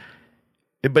so.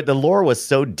 But the lore was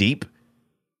so deep.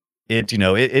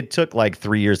 It took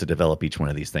 3 years to develop each one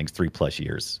of these things, 3+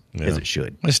 years, as it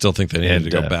should. I still think they needed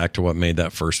to go back to what made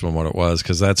that first one what it was,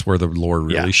 because that's where the lore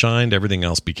really shined. Everything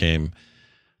else became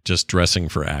just dressing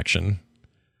for action.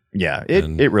 Yeah,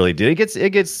 it really did. It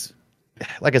gets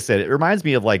like I said, it reminds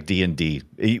me of like D&D.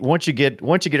 Once you get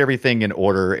everything in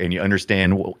order and you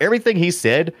understand everything he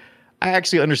said, I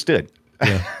actually understood.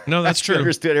 Yeah. No, that's true. I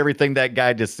understood everything that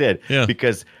guy just said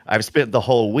because I've spent the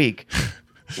whole week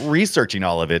researching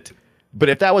all of it. But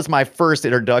if that was my first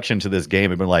introduction to this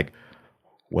game, I'd been like,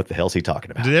 what the hell's he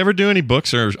talking about? Did they ever do any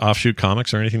books or offshoot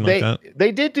comics or anything like that?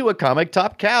 They did do a comic,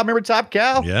 Top Cow. Remember Top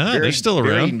Cow? Yeah, they're still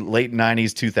around. Very late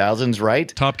 90s, 2000s,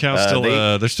 right? Top Cow's still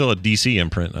they're still a DC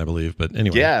imprint, I believe. But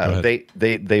anyway, yeah,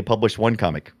 they published one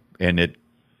comic, and it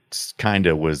kind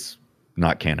of was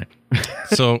not canon.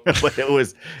 So, but it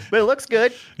looks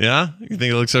good. Yeah, you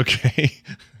think it looks okay?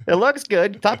 It looks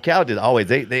good. Top Cow did always.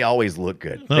 They always look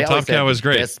good. No, Top Cow was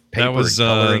great. That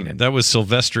was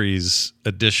Silvestri's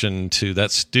addition to that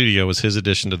studio. Was his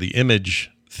addition to the Image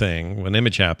thing when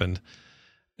Image happened,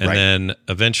 and then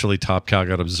eventually Top Cow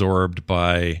got absorbed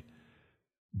by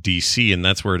DC, and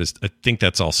that's where it is. I think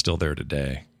that's all still there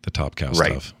today. The Top Cow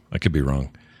stuff. I could be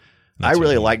wrong. I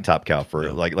really liked Top Cow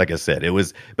for like I said. It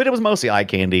was mostly eye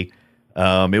candy.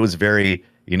 It was very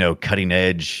cutting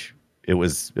edge. It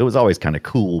was always kind of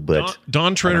cool, but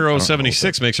Don Trader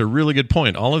 076 makes a really good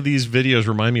point. All of these videos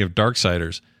remind me of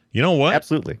Darksiders. You know what?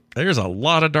 Absolutely. There's a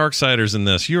lot of Darksiders in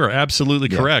this. You are absolutely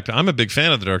correct. I'm a big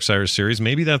fan of the Darksiders series.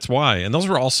 Maybe that's why. And those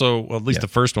were also, well, at least the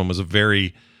first one was a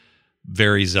very,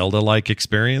 very Zelda-like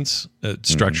experience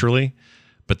structurally.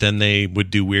 But then they would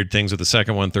do weird things with the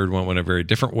second one. Third one went a very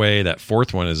different way. That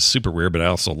fourth one is super weird, but I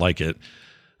also like it.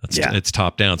 It's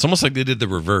top down. It's almost like they did the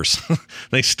reverse.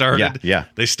 They started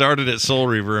at Soul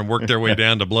Reaver and worked their way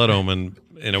down to Blood Omen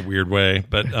in a weird way.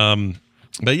 But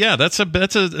yeah, that's a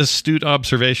astute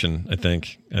observation. I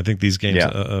think these games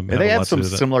and they had some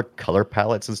similar color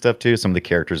palettes and stuff too. Some of the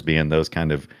characters being those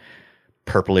kind of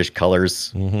purplish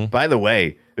colors. Mm-hmm. By the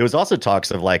way, there was also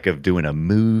talks of doing a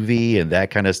movie and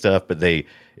that kind of stuff. But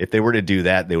if they were to do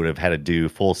that, they would have had to do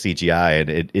full CGI,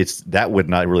 and that would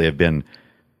not really have been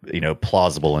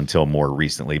plausible until more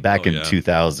recently. Back in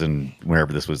 2000,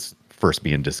 whenever this was first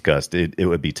being discussed, it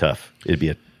would be tough. It'd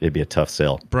be a tough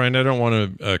sell. Brian, I don't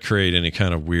want to create any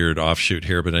kind of weird offshoot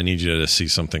here, but I need you to see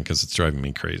something because it's driving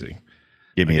me crazy.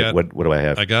 Give me what do I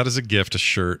have? I got as a gift a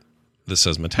shirt that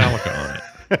says Metallica on it.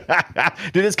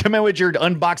 Did this come in with your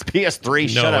unboxed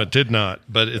PS3? No, it did not.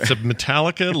 But it's a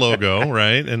Metallica logo,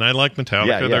 right? And I like Metallica.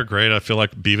 Yeah. They're great. I feel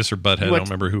like Beavis or Butthead. I don't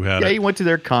remember who had it. Yeah, you went to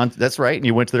their That's right. And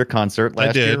you went to their concert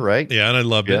last year, right? Yeah, and I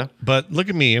loved it. But look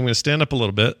at me. I'm going to stand up a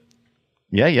little bit.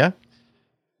 Yeah.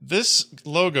 This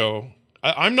logo,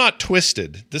 I'm not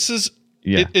twisted. This is,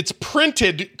 it's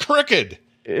printed crooked.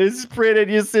 It's printed.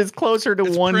 It's closer to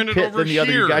one pit than the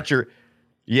other. You got your...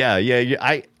 Yeah.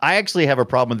 I actually have a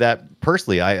problem with that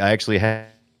personally. I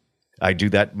do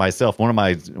that myself. One of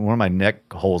my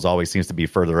neck holes always seems to be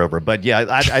further over. But yeah,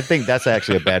 I think that's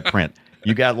actually a bad print.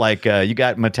 You got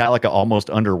Metallica almost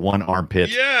under one armpit.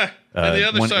 Yeah, and the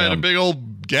other side a big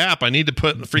old gap. I need to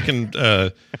put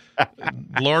freaking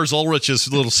Lars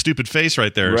Ulrich's little stupid face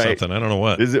right there or something. I don't know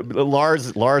what. Is it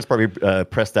Lars probably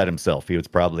pressed that himself. He was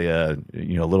probably a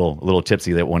little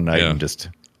tipsy that one night and just.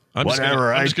 I'm just gonna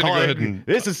go ahead and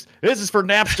this is for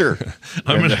Napster.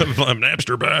 I'm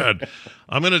Napster bad.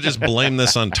 I'm gonna just blame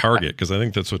this on Target because I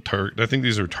think that's what Target. I think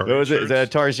these are Target. Oh, is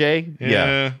that Target?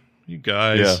 Yeah, you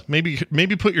guys. Yeah.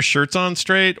 Maybe put your shirts on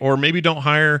straight, or maybe don't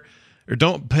hire or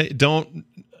don't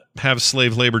have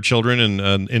slave labor children in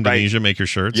Indonesia make your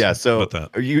shirts. Yeah, so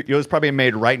it was probably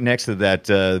made right next to that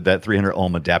 300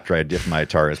 ohm adapter I did for my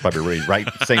Atari. It's probably really right.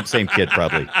 Same kid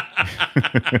probably.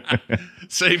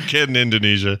 Same kid in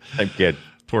Indonesia. Same kid.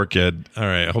 Poor kid. All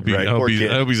right. I hope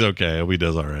he's okay. I hope he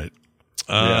does all right.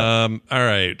 All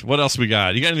right. What else we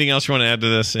got? You got anything else you want to add to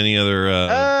this? Any other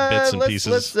bits and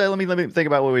pieces? Let me think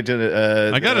about what we did.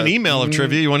 I got an email of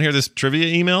trivia. You want to hear this trivia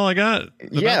email I got?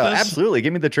 Yeah, absolutely.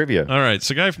 Give me the trivia. All right.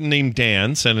 So a guy named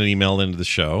Dan sent an email into the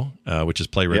show, which is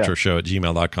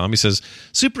playretroshow@gmail.com. He says,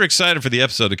 super excited for the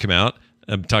episode to come out.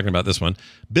 I'm talking about this one.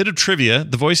 Bit of trivia.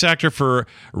 The voice actor for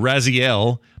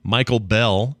Raziel, Michael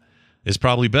Bell, is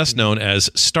probably best known as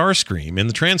Starscream in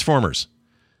the Transformers.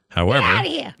 However,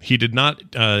 he did not.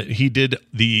 He did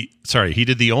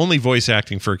the only voice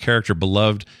acting for a character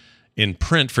beloved in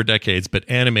print for decades, but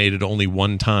animated only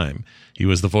one time. He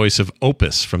was the voice of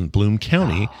Opus from Bloom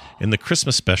County in the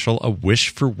Christmas special "A Wish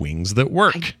for Wings That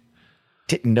Work."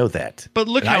 Didn't know that, but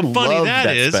look how funny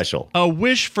that is. Special. A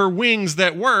wish for wings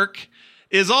that work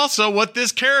is also what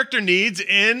this character needs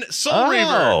in Soul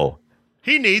Reaver.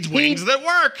 He needs wings that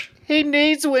work. he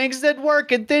needs wings that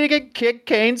work, and then he can kick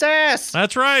Kain's ass.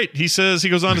 That's right. He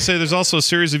goes on to say there's also a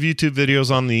series of YouTube videos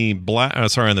on the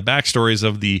on the backstories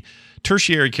of the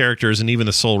tertiary characters and even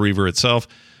the Soul Reaver itself.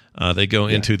 They go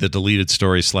into the deleted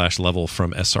story / level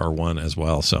from SR1 as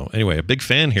well. So anyway, a big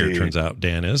fan here. Dude. Turns out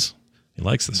Dan is. He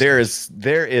likes this.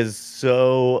 There is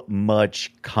so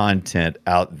much content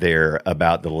out there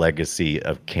about the legacy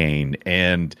of Kain,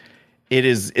 and there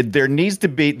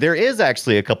is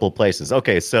actually a couple of places.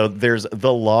 Okay, so there's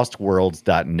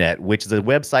thelostworlds.net, which is a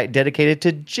website dedicated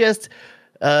to just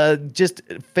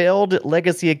failed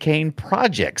Legacy of Kain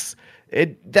projects.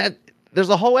 There's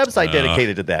a whole website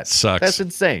dedicated to that. Sucks. That's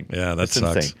insane. Yeah, that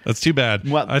sucks. Insane. That's too bad.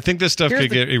 Well, I think this stuff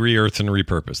could get re-earthed and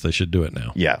repurposed. They should do it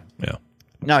now. Yeah. Yeah.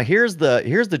 Now, here's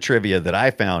the trivia that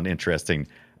I found interesting,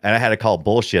 and I had to call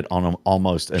bullshit on them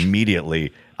almost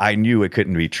immediately. I knew it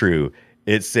couldn't be true.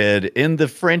 It said in the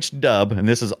French dub, and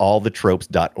this is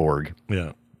allthetropes.org.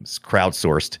 Yeah. It's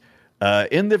crowdsourced.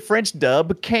 In the French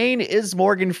dub, Kain is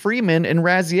Morgan Freeman and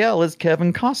Raziel is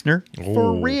Kevin Costner.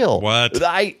 For real. What?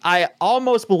 I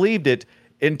almost believed it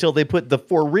until they put the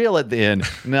for real at the end.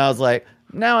 And I was like,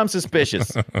 now I'm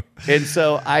suspicious. And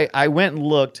so I went and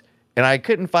looked, and I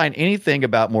couldn't find anything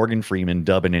about Morgan Freeman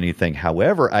dubbing anything.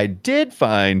 However, I did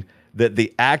find that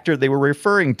the actor they were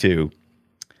referring to,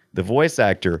 the voice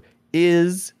actor,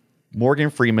 is Morgan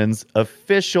Freeman's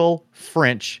official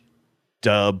French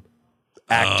dub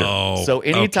actor. So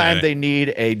anytime they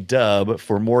need a dub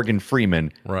for Morgan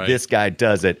Freeman, this guy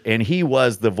does it. And he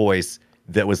was the voice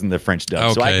that was in the French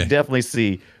dub. So I can definitely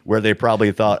see where they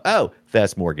probably thought, oh,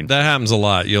 that's Morgan. That happens a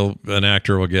lot. An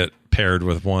actor will get paired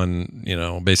with one,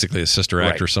 basically a sister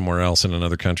actor somewhere else in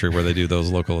another country where they do those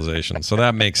localizations. So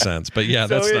that makes sense. But yeah,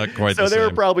 that's not quite the same. So they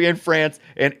were probably in France,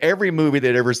 and every movie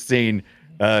they'd ever seen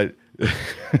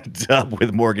dub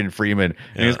with Morgan Freeman.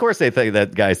 And of course they think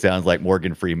that guy sounds like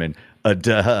Morgan Freeman.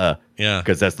 Duh. Yeah.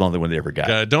 Because that's the only one they ever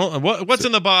got. What's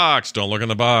in the box? Don't look in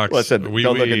the box. Don't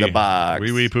look in the box.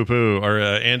 Wee wee poo poo. Or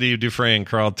Andy Dufresne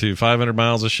crawled to 500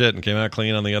 miles of shit and came out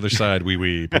clean on the other side. Wee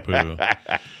wee poo poo.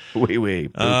 Wee wee.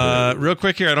 Poo poo. Real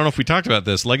quick here, I don't know if we talked about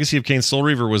this. Legacy of Kain Soul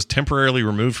Reaver was temporarily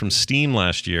removed from Steam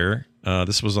last year.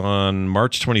 This was on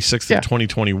March 26th of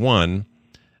 2021.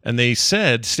 And they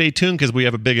said, stay tuned because we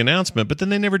have a big announcement, but then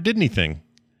they never did anything.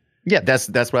 Yeah, that's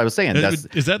what I was saying.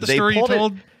 Is that the story you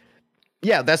told?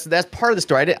 Yeah, that's part of the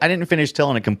story. I didn't finish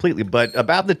telling it completely, but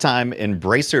about the time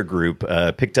Embracer Group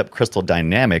picked up Crystal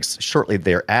Dynamics shortly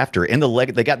thereafter, and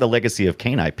they got the Legacy of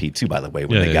Kain IP too, by the way,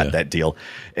 when they got that deal.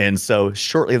 And so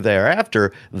shortly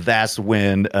thereafter, that's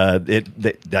when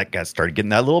that got started getting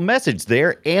that little message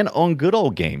there and on Good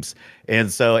Old Games.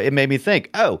 And so it made me think,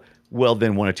 oh, well,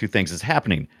 then one of two things is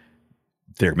happening.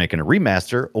 They're making a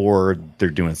remaster or they're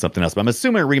doing something else. But I'm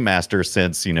assuming a remaster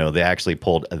since, they actually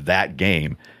pulled that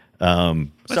game. That's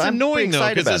annoying, though,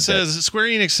 because it says Square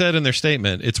Enix said in their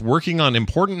statement it's working on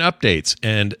important updates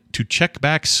and to check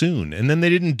back soon. And then they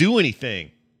didn't do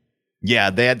anything. Yeah,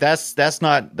 that's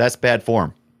bad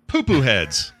form. Poo-poo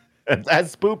heads.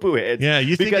 That's poo-poo heads. Yeah,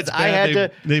 you think because it's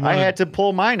bad I had to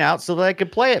pull mine out so that I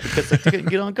could play it because I couldn't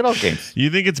get on Good Old Games. You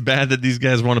think it's bad that these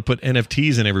guys want to put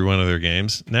NFTs in every one of their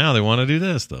games? Now they want to do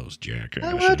this. Those jackasses.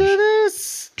 I want to do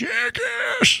this.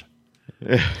 Jackass.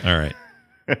 All right.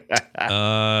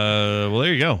 Well,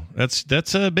 there you go. That's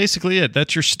basically it.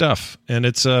 That's your stuff, and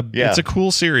it's a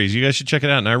cool series. You guys should check it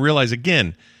out. And I realize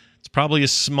again, it's probably a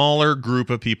smaller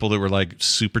group of people that were like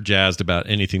super jazzed about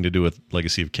anything to do with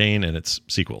Legacy of Kain and its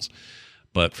sequels.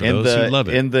 But for those who love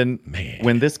it,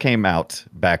 when this came out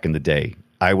back in the day,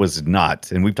 I was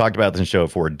not, and we've talked about this in the show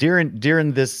before.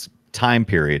 During this time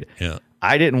period,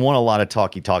 I didn't want a lot of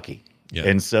talkie,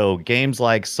 and so games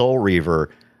like Soul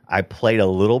Reaver, I played a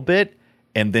little bit.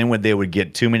 And then when they would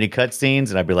get too many cutscenes,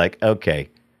 and I'd be like, okay,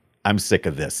 I'm sick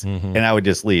of this. And I would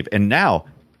just leave. And now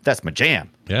that's my jam.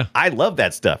 Yeah. I love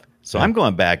that stuff. So I'm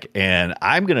going back and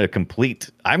I'm going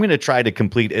to try to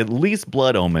complete at least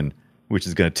Blood Omen, which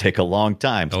is going to take a long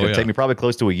time. It's going to take me probably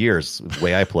close to a year's the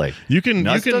way I play.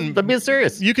 I'm being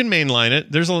serious. You can mainline it.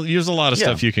 There's a lot of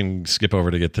stuff you can skip over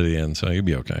to get to the end, so you'll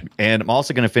be okay. And I'm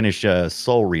also going to finish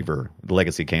Soul Reaver, the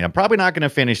Legacy of Kain. I'm probably not going to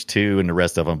finish 2 and the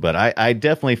rest of them, but I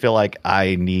definitely feel like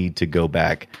I need to go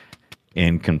back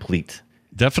and complete.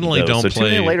 Definitely don't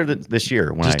play. Tune in later this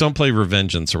year. Don't play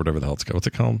Revengeance or whatever the hell it's called. What's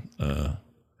it called?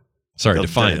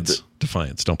 Defiance.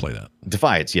 Defiance. Don't play that.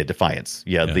 Defiance. Yeah, Defiance.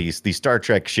 Yeah, the Star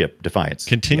Trek ship, Defiance.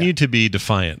 Continue to be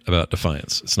defiant about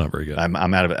Defiance. It's not very good. I'm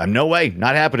out of it. I'm no way.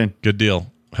 Not happening. Good deal.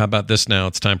 How about this now?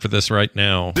 It's time for this right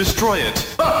now. Destroy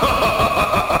it.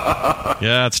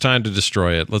 Yeah, it's time to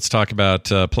destroy it. Let's talk about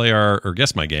Play Our or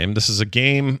Guess My Game. This is a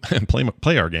game,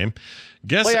 Play Our Game,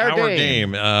 Guess Play our our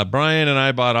game. Brian and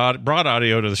I brought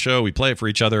audio to the show. We play it for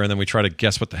each other, and then we try to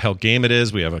guess what the hell game it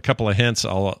is. We have a couple of hints.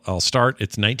 I'll start.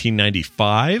 It's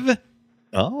 1995.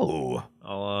 Oh.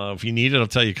 If you need it, I'll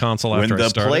tell you console after I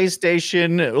start. When the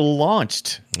PlayStation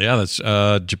launched. Yeah, that's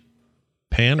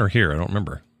Japan or here. I don't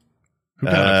remember. Who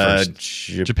got it first?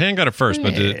 Japan got it first,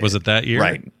 but was it that year?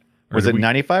 Right. Was it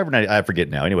 95 or 90? I forget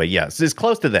now. Anyway, yes, it's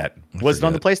close to that. Was it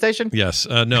on the PlayStation? Yes.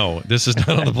 No, this is not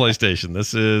on the PlayStation.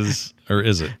 This is, or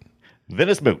is it?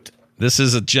 Venice Boot. This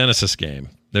is a Genesis game.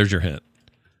 There's your hint.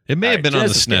 It may have been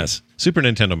Genesis on the SNES. Super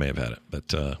Nintendo may have had it,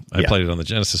 but I played it on the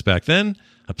Genesis back then.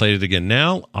 I played it again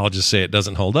now. I'll just say it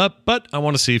doesn't hold up, but I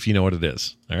want to see if you know what it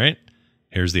is. All right?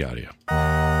 Here's the audio.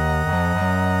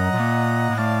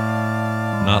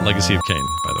 Not Legacy of Kain,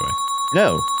 by the way.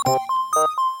 No.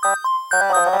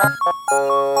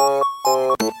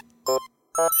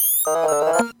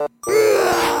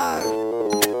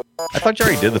 I thought you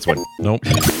already did this one. Nope.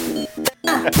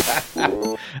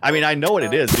 I mean, I know what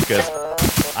it is because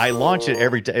I launch it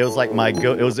every day. It was like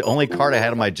it was the only card I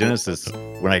had on my Genesis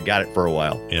when I got it for a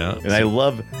while. Yeah. And I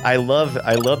love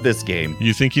this game.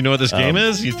 You think you know what this game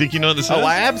is? You think you know what this is? Oh,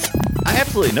 I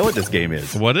absolutely know what this game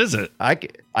is. What is it? I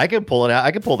can pull it out.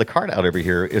 I can pull the card out over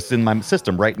here. It's in my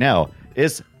system right now.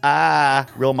 It's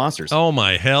Real Monsters. Oh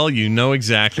my hell, you know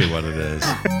exactly what it is.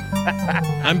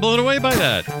 I'm blown away by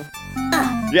that.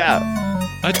 Yeah.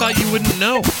 I thought you wouldn't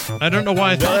know. I don't know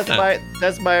why I thought that.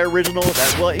 That's my original.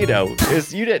 Well, you know,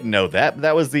 you didn't know that.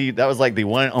 That was like the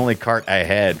one and only cart I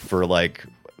had for like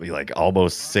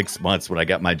almost 6 months when I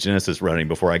got my Genesis running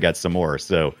before I got some more.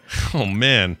 So, oh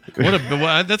man,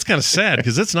 that's kind of sad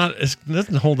because it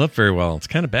doesn't hold up very well. It's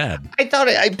kind of bad. I thought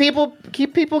people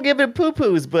give it poo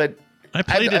poos, but I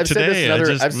played it today.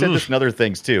 I've said this in other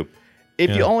things too.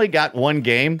 If you only got one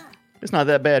game, it's not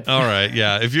that bad. All right,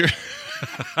 yeah. If you're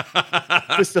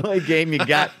it's the only game you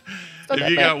got. If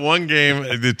you got one game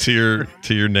to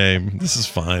your name, this is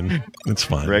fine. It's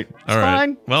fine. Right. All right.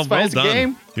 Fine. Well, well done.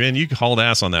 Game. Man, you hauled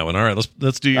ass on that one. All right,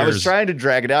 let's do yours. I was trying to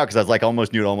drag it out because I was like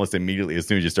almost knew it almost immediately as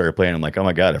soon as you started playing. I'm like, oh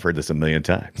my God, I've heard this a million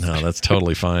times. No, that's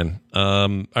totally fine. All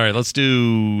right, let's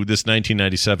do this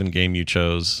 1997 game you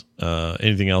chose.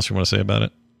 Anything else you want to say about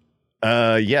it?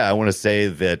 Yeah, I want to say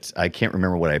that I can't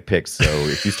remember what I picked. So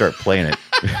if you start playing it.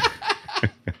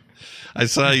 I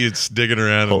saw you digging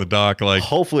around in the dock. Like,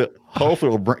 hopefully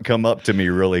it'll come up to me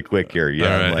really quick here.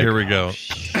 Yeah. All right, here we go.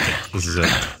 This is it.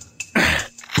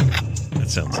 That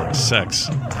sounds like sex.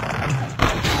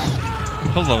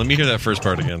 Hold on, let me hear that first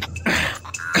part again.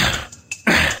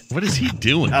 What is he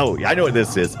doing? Oh, I know what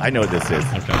this is. Okay.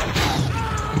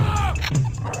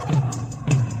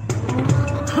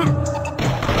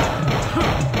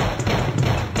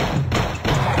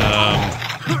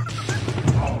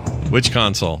 Which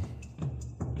console?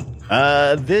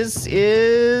 This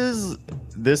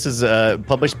is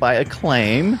published by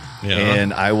Acclaim,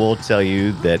 and I will tell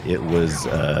you that it was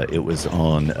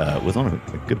on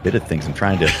a good bit of things. I'm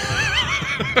trying to.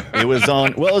 It was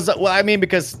on. Well, I mean,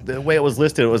 because the way it was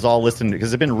listed, it was all listed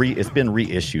because it's been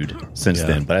reissued since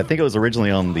then. But I think it was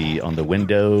originally on the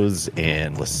Windows,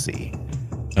 and let's see.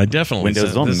 I definitely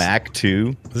Windows on Mac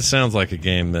too. This sounds like a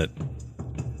game that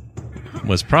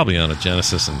was probably on a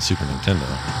Genesis and Super Nintendo.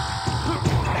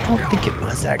 I don't think it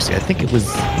was actually. I think it was.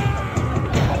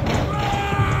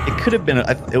 It could have been.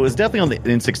 It was definitely on the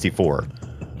N64.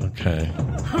 Okay.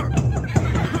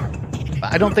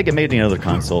 I don't think it made any other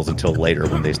consoles until later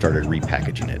when they started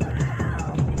repackaging it.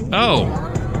 Oh.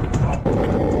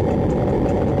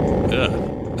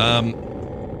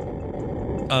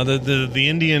 The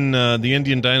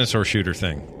Indian dinosaur shooter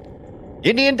thing.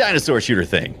 Indian dinosaur shooter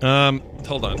thing.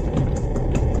 Hold on.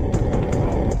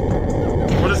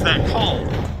 What is that called?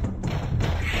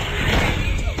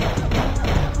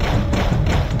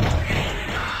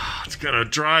 It's gonna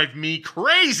drive me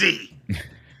crazy.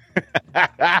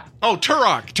 Oh,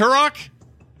 Turok.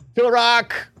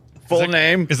 Full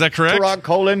name. Is that correct?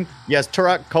 Turok : Yes,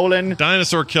 Turok :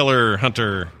 Dinosaur Killer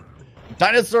Hunter.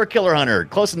 Dinosaur Killer Hunter.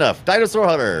 Close enough. Dinosaur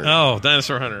Hunter. Oh,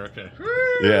 Dinosaur Hunter. Okay.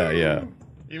 Yeah.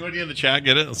 Anybody in the chat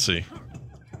get it? Let's see.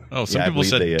 Oh, some people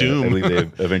said they, Doom. I believe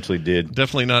they eventually did.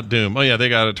 Definitely not Doom. Oh yeah, they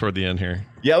got it toward the end here.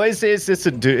 Yeah, it's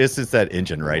that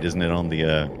engine, right? Isn't it on the?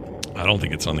 I don't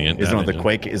think it's on the engine. Isn't it on the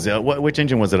Quake? Which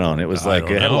engine was it on? It was it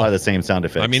had a lot of the same sound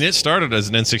effects. I mean, it started as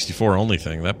an N64 only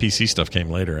thing. That PC stuff came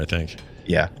later, I think.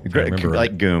 Yeah,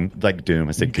 like Doom.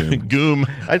 I said Goom. Goom.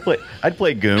 I'd play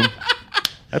Goom.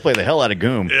 I'd play the hell out of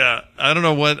Goom. Yeah, I don't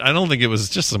know what. I don't think it was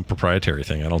just some proprietary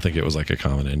thing. I don't think it was like a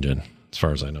common engine, as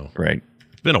far as I know. Right.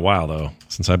 It's been a while though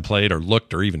since I played or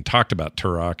looked or even talked about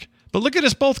Turok. But look at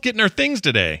us both getting our things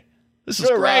today. This is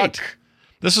great.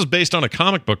 This was based on a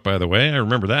comic book, by the way. I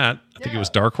remember that. I think it was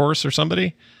Dark Horse or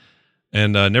somebody.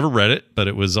 And never read it, but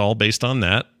it was all based on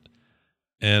that.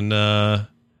 And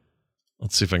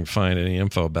let's see if I can find any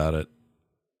info about it.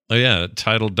 Oh, yeah.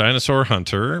 Titled Dinosaur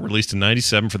Hunter, released in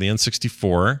 97 for the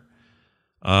N64.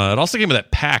 It also came with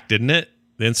that pack, didn't it?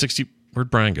 The N60. Where'd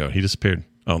Brian go? He disappeared.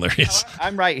 Oh, there he is.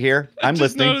 I'm right here. I'm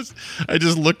listening. I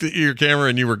just looked at your camera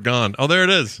and you were gone. Oh, there it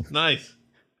is. Nice.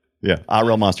 Yeah.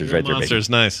 Real Monsters right there, baby. Monsters,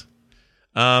 nice.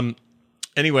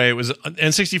 Anyway, it was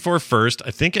N64 first.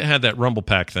 I think it had that Rumble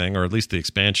Pack thing, or at least the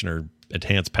expansion or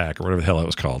enhanced pack or whatever the hell it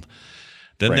was called.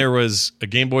 Then there was a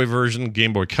Game Boy version,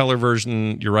 Game Boy Color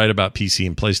version. You're right about PC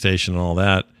and PlayStation and all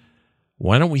that.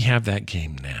 Why don't we have that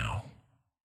game now?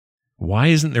 Why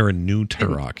isn't there a new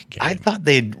Turok game? I thought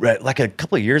they'd like a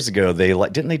couple of years ago.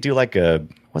 Didn't they do like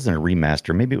wasn't a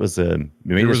remaster? Maybe it was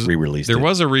re-released. There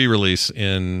was a re-release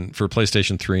for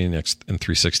PlayStation 3 and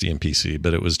 360 and PC,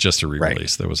 but it was just a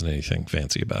re-release. Right. There wasn't anything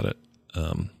fancy about it.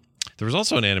 There was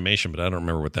also an animation, but I don't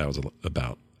remember what that was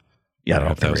about. Yeah, I don't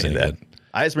know if that was any good.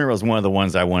 I just remember it was one of the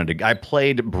ones I wanted to. I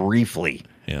played briefly.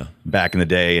 Yeah. Back in the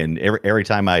day, and every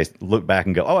time I look back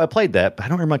and go, "Oh, I played that," but I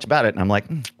don't remember much about it, and I'm like,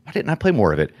 "Why didn't I play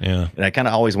more of it?" Yeah. And I kind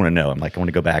of always want to know. I'm like, I want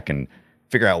to go back and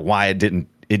figure out why it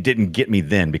didn't get me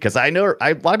then, because I know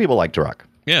a lot of people like Turok.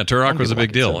 Yeah, Turok was a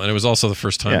big deal, and it was also the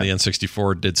first time the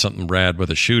N64 did something rad with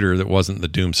a shooter that wasn't the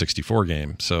Doom 64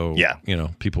 game. So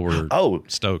people were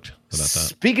stoked about that.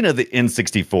 Speaking of the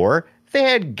N64, they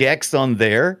had Gex on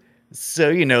there,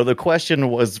 so the question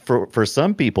was for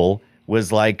some people.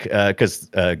 Was like because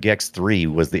Gex 3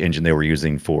 was the engine they were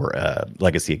using for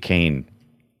Legacy of Kain,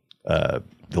 the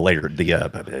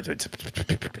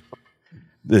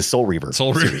Soul Reaver,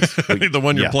 the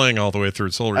one you're playing all the way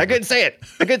through Soul Reaver. I couldn't say it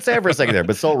for a second there,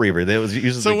 but Soul Reaver. That was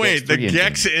using. So wait, the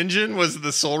Gex engine was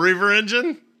the Soul Reaver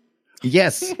engine?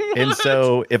 Yes, and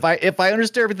so if I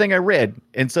understood everything I read,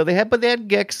 and so they had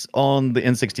Gex on the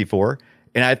N64.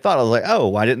 And I thought, I was like, oh,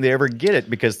 why didn't they ever get it?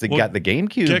 Because they got the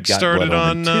GameCube. Gex started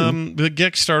on the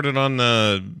Gex started on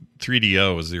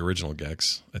 3DO was the original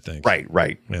Gex, I think.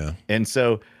 Right. Yeah. And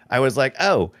so I was like,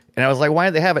 oh, and I was like, why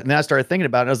did they have it? And then I started thinking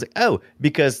about it. And I was like, oh,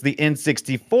 because the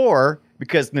N64,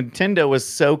 because Nintendo was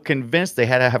so convinced they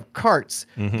had to have carts,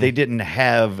 they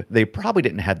probably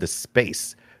didn't have the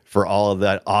space for all of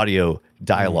that audio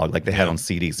dialogue like they had on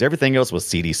CDs. Everything else was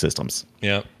CD systems.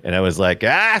 Yeah. And I was like,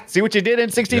 see what you did in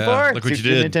 64? Yeah, look what you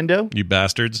did, Nintendo. You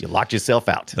bastards. You locked yourself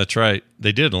out. That's right.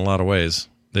 They did in a lot of ways.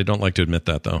 They don't like to admit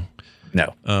that, though.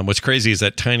 No. What's crazy is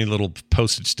that tiny little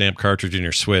postage stamp cartridge in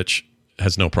your Switch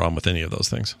has no problem with any of those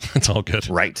things. It's all good.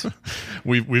 Right.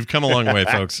 We've come a long way,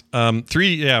 folks.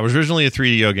 It was originally a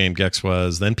 3DO game, Gex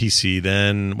was, then PC,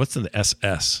 then what's in the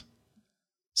SS?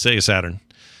 Sega Saturn.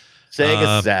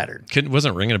 Saturn.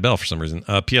 Wasn't ringing a bell for some reason.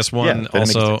 PS1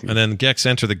 also, and then Gex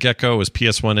Enter the Gecko was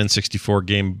PS1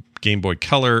 N64 Game Boy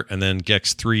Color, and then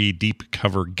Gex 3 Deep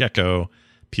Cover Gecko,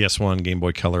 PS1 Game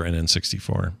Boy Color, and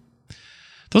N64.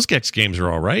 Those Gex games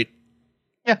are all right.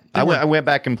 Yeah, I went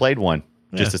back and played one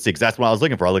just to see, because that's what I was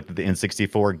looking for. I looked at the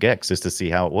N64 Gex just to see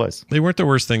how it was. They weren't the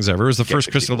worst things ever. It was the first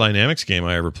Crystal Dynamics game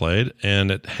I ever played,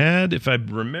 and it had, if I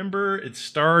remember, it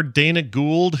starred Dana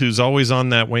Gould, who's always on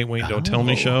that Wait, Don't Tell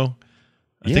Me show.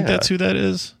 I think that's who that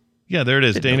is. Yeah, there it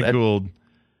is. Dana Gould,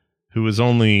 who was he's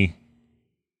only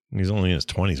in his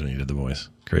 20s when he did the voice.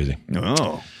 Crazy.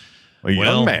 Oh,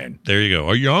 young man. There you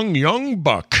go. A young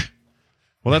buck.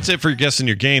 Well, that's it for your guests and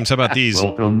your games. How about these?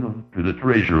 Welcome to the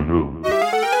treasure room.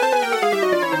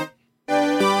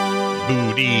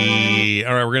 Booty.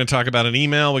 All right, we're going to talk about an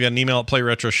email. We got an email at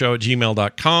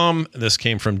playretroshow@gmail.com. This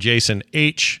came from Jason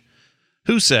H.,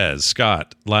 who says,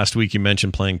 Scott, last week you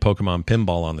mentioned playing Pokemon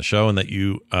Pinball on the show and that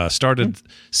you started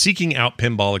seeking out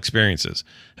pinball experiences.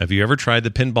 Have you ever tried the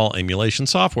pinball emulation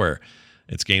software?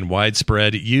 It's gained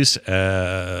widespread use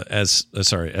as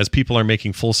people are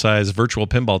making full-size virtual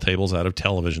pinball tables out of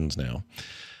televisions now.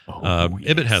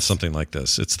 Ibit has something like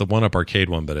this. It's the 1-Up Arcade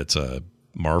one, but it's a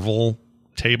Marvel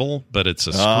table, but it's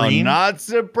a screen. Not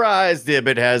surprised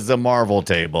Ibit has a Marvel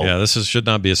table. Yeah, this should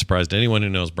not be a surprise to anyone who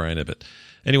knows Brian Ibit.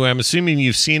 Anyway, I'm assuming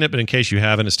you've seen it, but in case you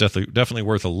haven't, it's definitely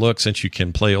worth a look since you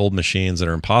can play old machines that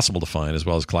are impossible to find, as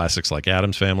well as classics like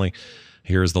Addams Family.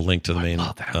 Here's the link to the main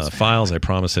files. I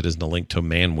promise it isn't a link to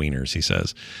Man Wieners, he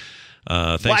says.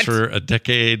 Thanks for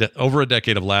over a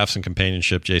decade of laughs and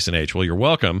companionship, Jason H. Well, you're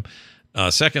welcome.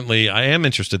 Secondly, I am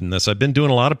interested in this. I've been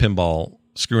doing a lot of pinball,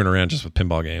 screwing around just with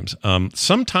pinball games.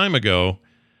 Some time ago,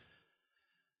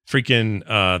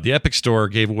 the Epic Store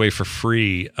gave away for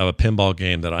free a pinball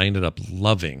game that I ended up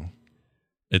loving.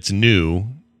 It's new,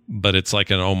 but it's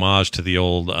like an homage to the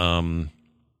old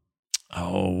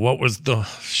what was the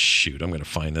shoot? I'm going to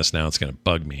find this now. It's going to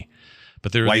bug me.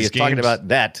 But there were While these you're games. talking about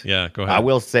that, Yeah, go ahead. I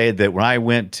will say that when I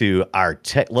went to our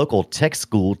local tech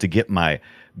school to get my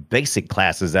basic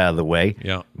classes out of the way,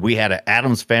 we had an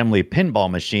Addams Family pinball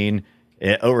machine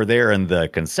over there in the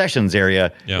concessions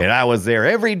area, and I was there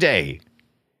every day.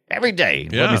 Every day.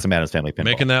 Yeah. Love me some Addams Family pinball.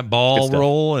 Making that ball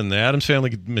roll, and the Addams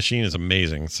Family machine is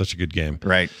amazing. It's such a good game.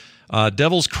 Right.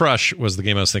 Devil's Crush was the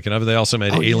game I was thinking of. They also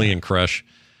made Alien Crush.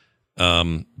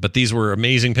 But these were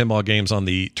amazing pinball games on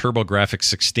the TurboGrafx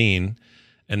 16.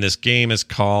 And this game is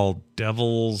called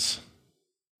Demon's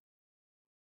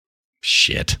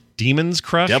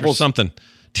Crush or something.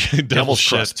 Devil's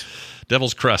Crust.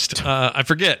 Devil's Crust. I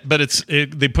forget, but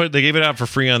they gave it out for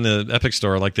free on the Epic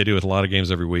Store like they do with a lot of games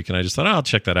every week. And I just thought, I'll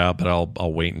check that out, but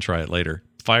I'll wait and try it later.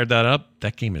 Fired that up.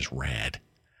 That game is rad.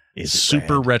 It's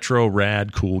super retro,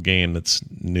 rad, cool game that's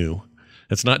new.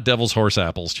 It's not Devil's Horse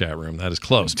Apples, chat room. That is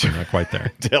close, but not quite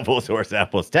there. Devil's Horse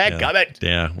Apples. Dadgummit.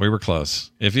 Yeah, we were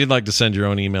close. If you'd like to send your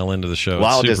own email into the show,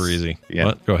 it's super easy. Yeah.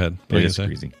 What? Go ahead. It is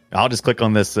easy. I'll just click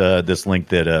on this link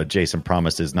that Jason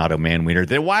promised is not a man wiener.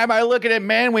 Then why am I looking at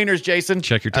man wieners, Jason?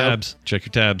 Check your tabs. Check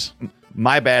your tabs.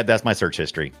 My bad. That's my search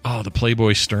history. Oh, the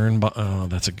Playboy Stern.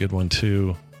 That's a good one,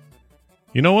 too.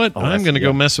 You know what? I'm going to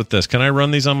go mess with this. Can I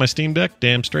run these on my Steam Deck?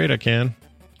 Damn straight I can.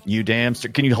 You damn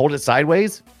straight. Can you hold it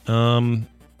sideways?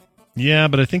 Yeah,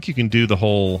 but I think you can do the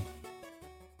whole...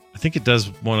 I think it does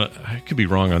want to... I could be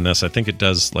wrong on this. I think it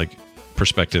does, like,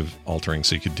 perspective altering,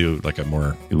 so you could do, like, a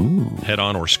more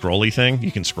head-on or scrolly thing.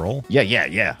 You can scroll.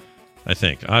 Yeah. I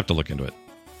think. I'll have to look into it.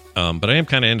 But I am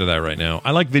kind of into that right now.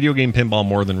 I like video game pinball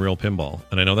more than real pinball.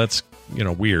 And I know that's,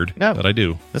 weird, but I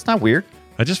do. That's not weird.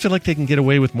 I just feel like they can get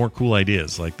away with more cool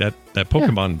ideas. Like that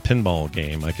Pokemon pinball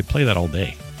game. I could play that all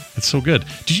day. It's so good.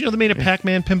 Did you know they made a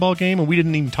Pac-Man pinball game and we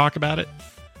didn't even talk about it?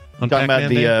 You talking about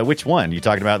the which one? You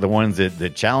talking about the ones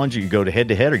that challenge you go to head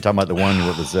to head, or you talking about the one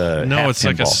that was no? It's pinball?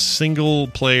 Like a single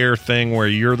player thing where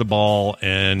you're the ball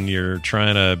and you're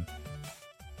trying to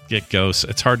get ghosts.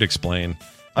 It's hard to explain.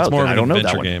 It's more of an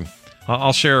adventure game.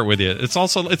 I'll share it with you.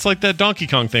 It's like that Donkey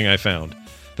Kong thing I found.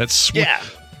 That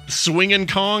Swingin'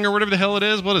 Kong or whatever the hell it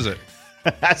is. What is it?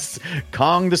 That's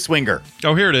Kong the Swinger.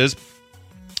 Oh, here it is.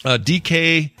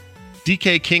 DK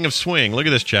King of Swing. Look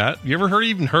at this, chat. You ever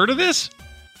even heard of this?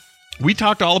 We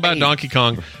talked all about Donkey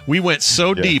Kong. We went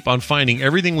so deep on finding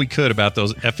everything we could about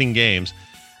those effing games.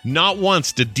 Not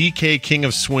once did DK King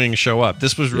of Swing show up.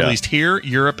 This was released here,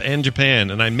 Europe, and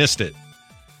Japan, and I missed it.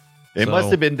 It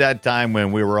must have been that time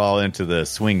when we were all into the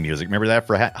swing music. Remember that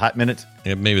for a hot minute?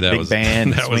 Yeah, maybe that Big was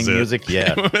band that swing was it. Music.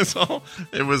 Yeah,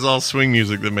 it was all swing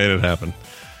music that made it happen.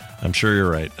 I'm sure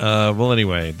you're right. Well,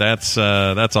 anyway, that's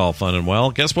all fun and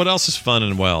well. Guess what else is fun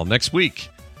and well? Next week,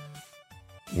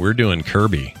 we're doing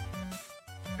Kirby.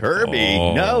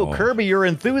 Kirby, your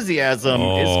enthusiasm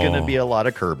is going to be a lot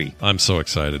of Kirby. I'm so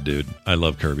excited, dude. I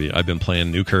love Kirby. I've been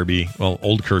playing new Kirby. Well,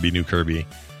 old Kirby, new Kirby.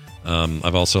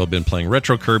 I've also been playing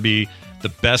retro Kirby. The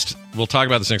best, we'll talk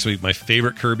about this next week. My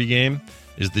favorite Kirby game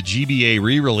is the GBA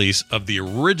re-release of the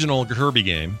original Kirby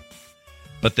game,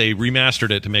 but they remastered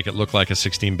it to make it look like a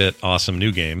 16-bit awesome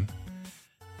new game.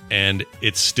 And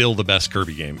it's still the best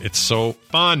Kirby game. It's so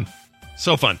fun.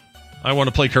 So fun. I want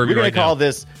to play Kirby right now. We're going to call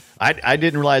this, I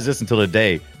didn't realize this until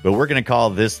today, but we're going to call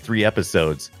this 3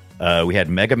 episodes. We had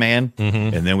Mega Man,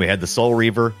 and then we had the Soul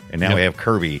Reaver, and now we have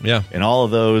Kirby. Yeah. And all of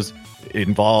those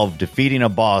involve defeating a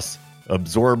boss,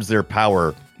 absorbs their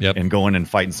power, and going and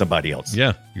fighting somebody else.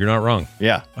 Yeah, you're not wrong.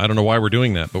 Yeah. I don't know why we're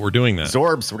doing that, but we're doing that.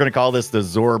 Zorbs. We're going to call this the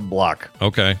Zorb block.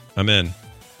 Okay, I'm in.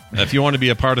 If you want to be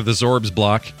a part of the Zorbs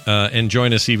block and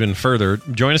join us even further,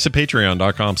 join us at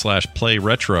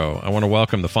patreon.com/playretro. I want to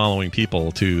welcome the following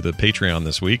people to the Patreon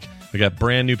this week. We got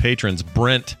brand new patrons,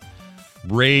 Brent,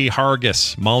 Ray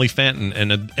Hargis, Molly Fenton,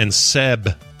 and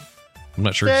Seb. I'm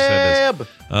not sure who Seb is.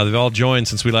 They've all joined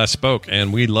since we last spoke,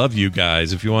 and we love you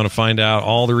guys. If you want to find out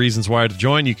all the reasons why to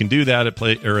join, you can do that at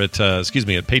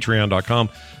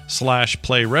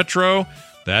patreon.com/playretro.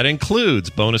 That includes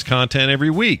bonus content every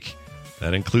week.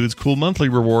 That includes cool monthly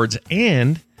rewards,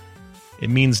 and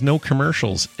it means no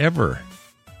commercials ever.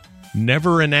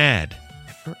 Never an ad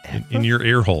in your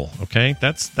ear hole, okay?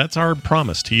 That's our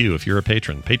promise to you if you're a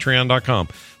patron.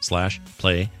 Patreon.com/playretro.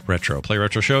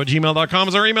 PlayRetroShow@gmail.com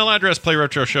is our email address.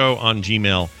 PlayRetroShow on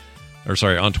Gmail,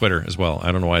 on Twitter as well.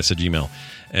 I don't know why I said Gmail.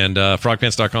 And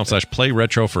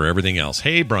frogpants.com/playretro for everything else.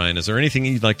 Hey, Brian, is there anything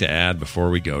you'd like to add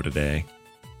before we go today?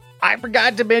 I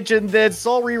forgot to mention that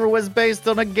Soul Reaver was based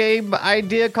on a game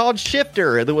idea called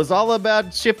Shifter that was all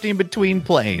about shifting between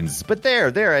planes. But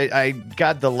I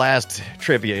got the last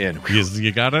trivia in.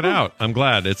 You got it out. I'm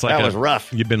glad. It's like that was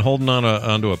rough. You've been holding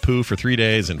onto a poo for 3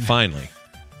 days, and finally,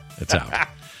 it's out.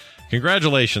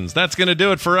 Congratulations. That's going to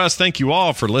do it for us. Thank you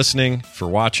all for listening, for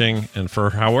watching, and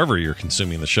for however you're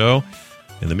consuming the show.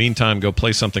 In the meantime, go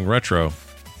play something retro.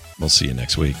 We'll see you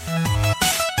next week.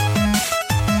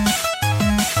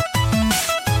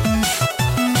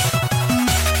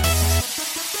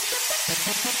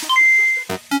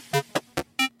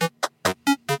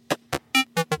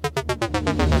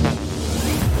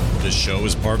 This show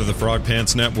is part of the Frog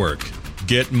Pants Network.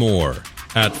 Get more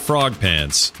at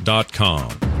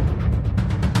frogpants.com.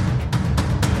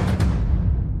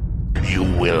 You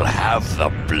will have the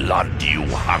blood you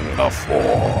hunger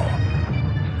for.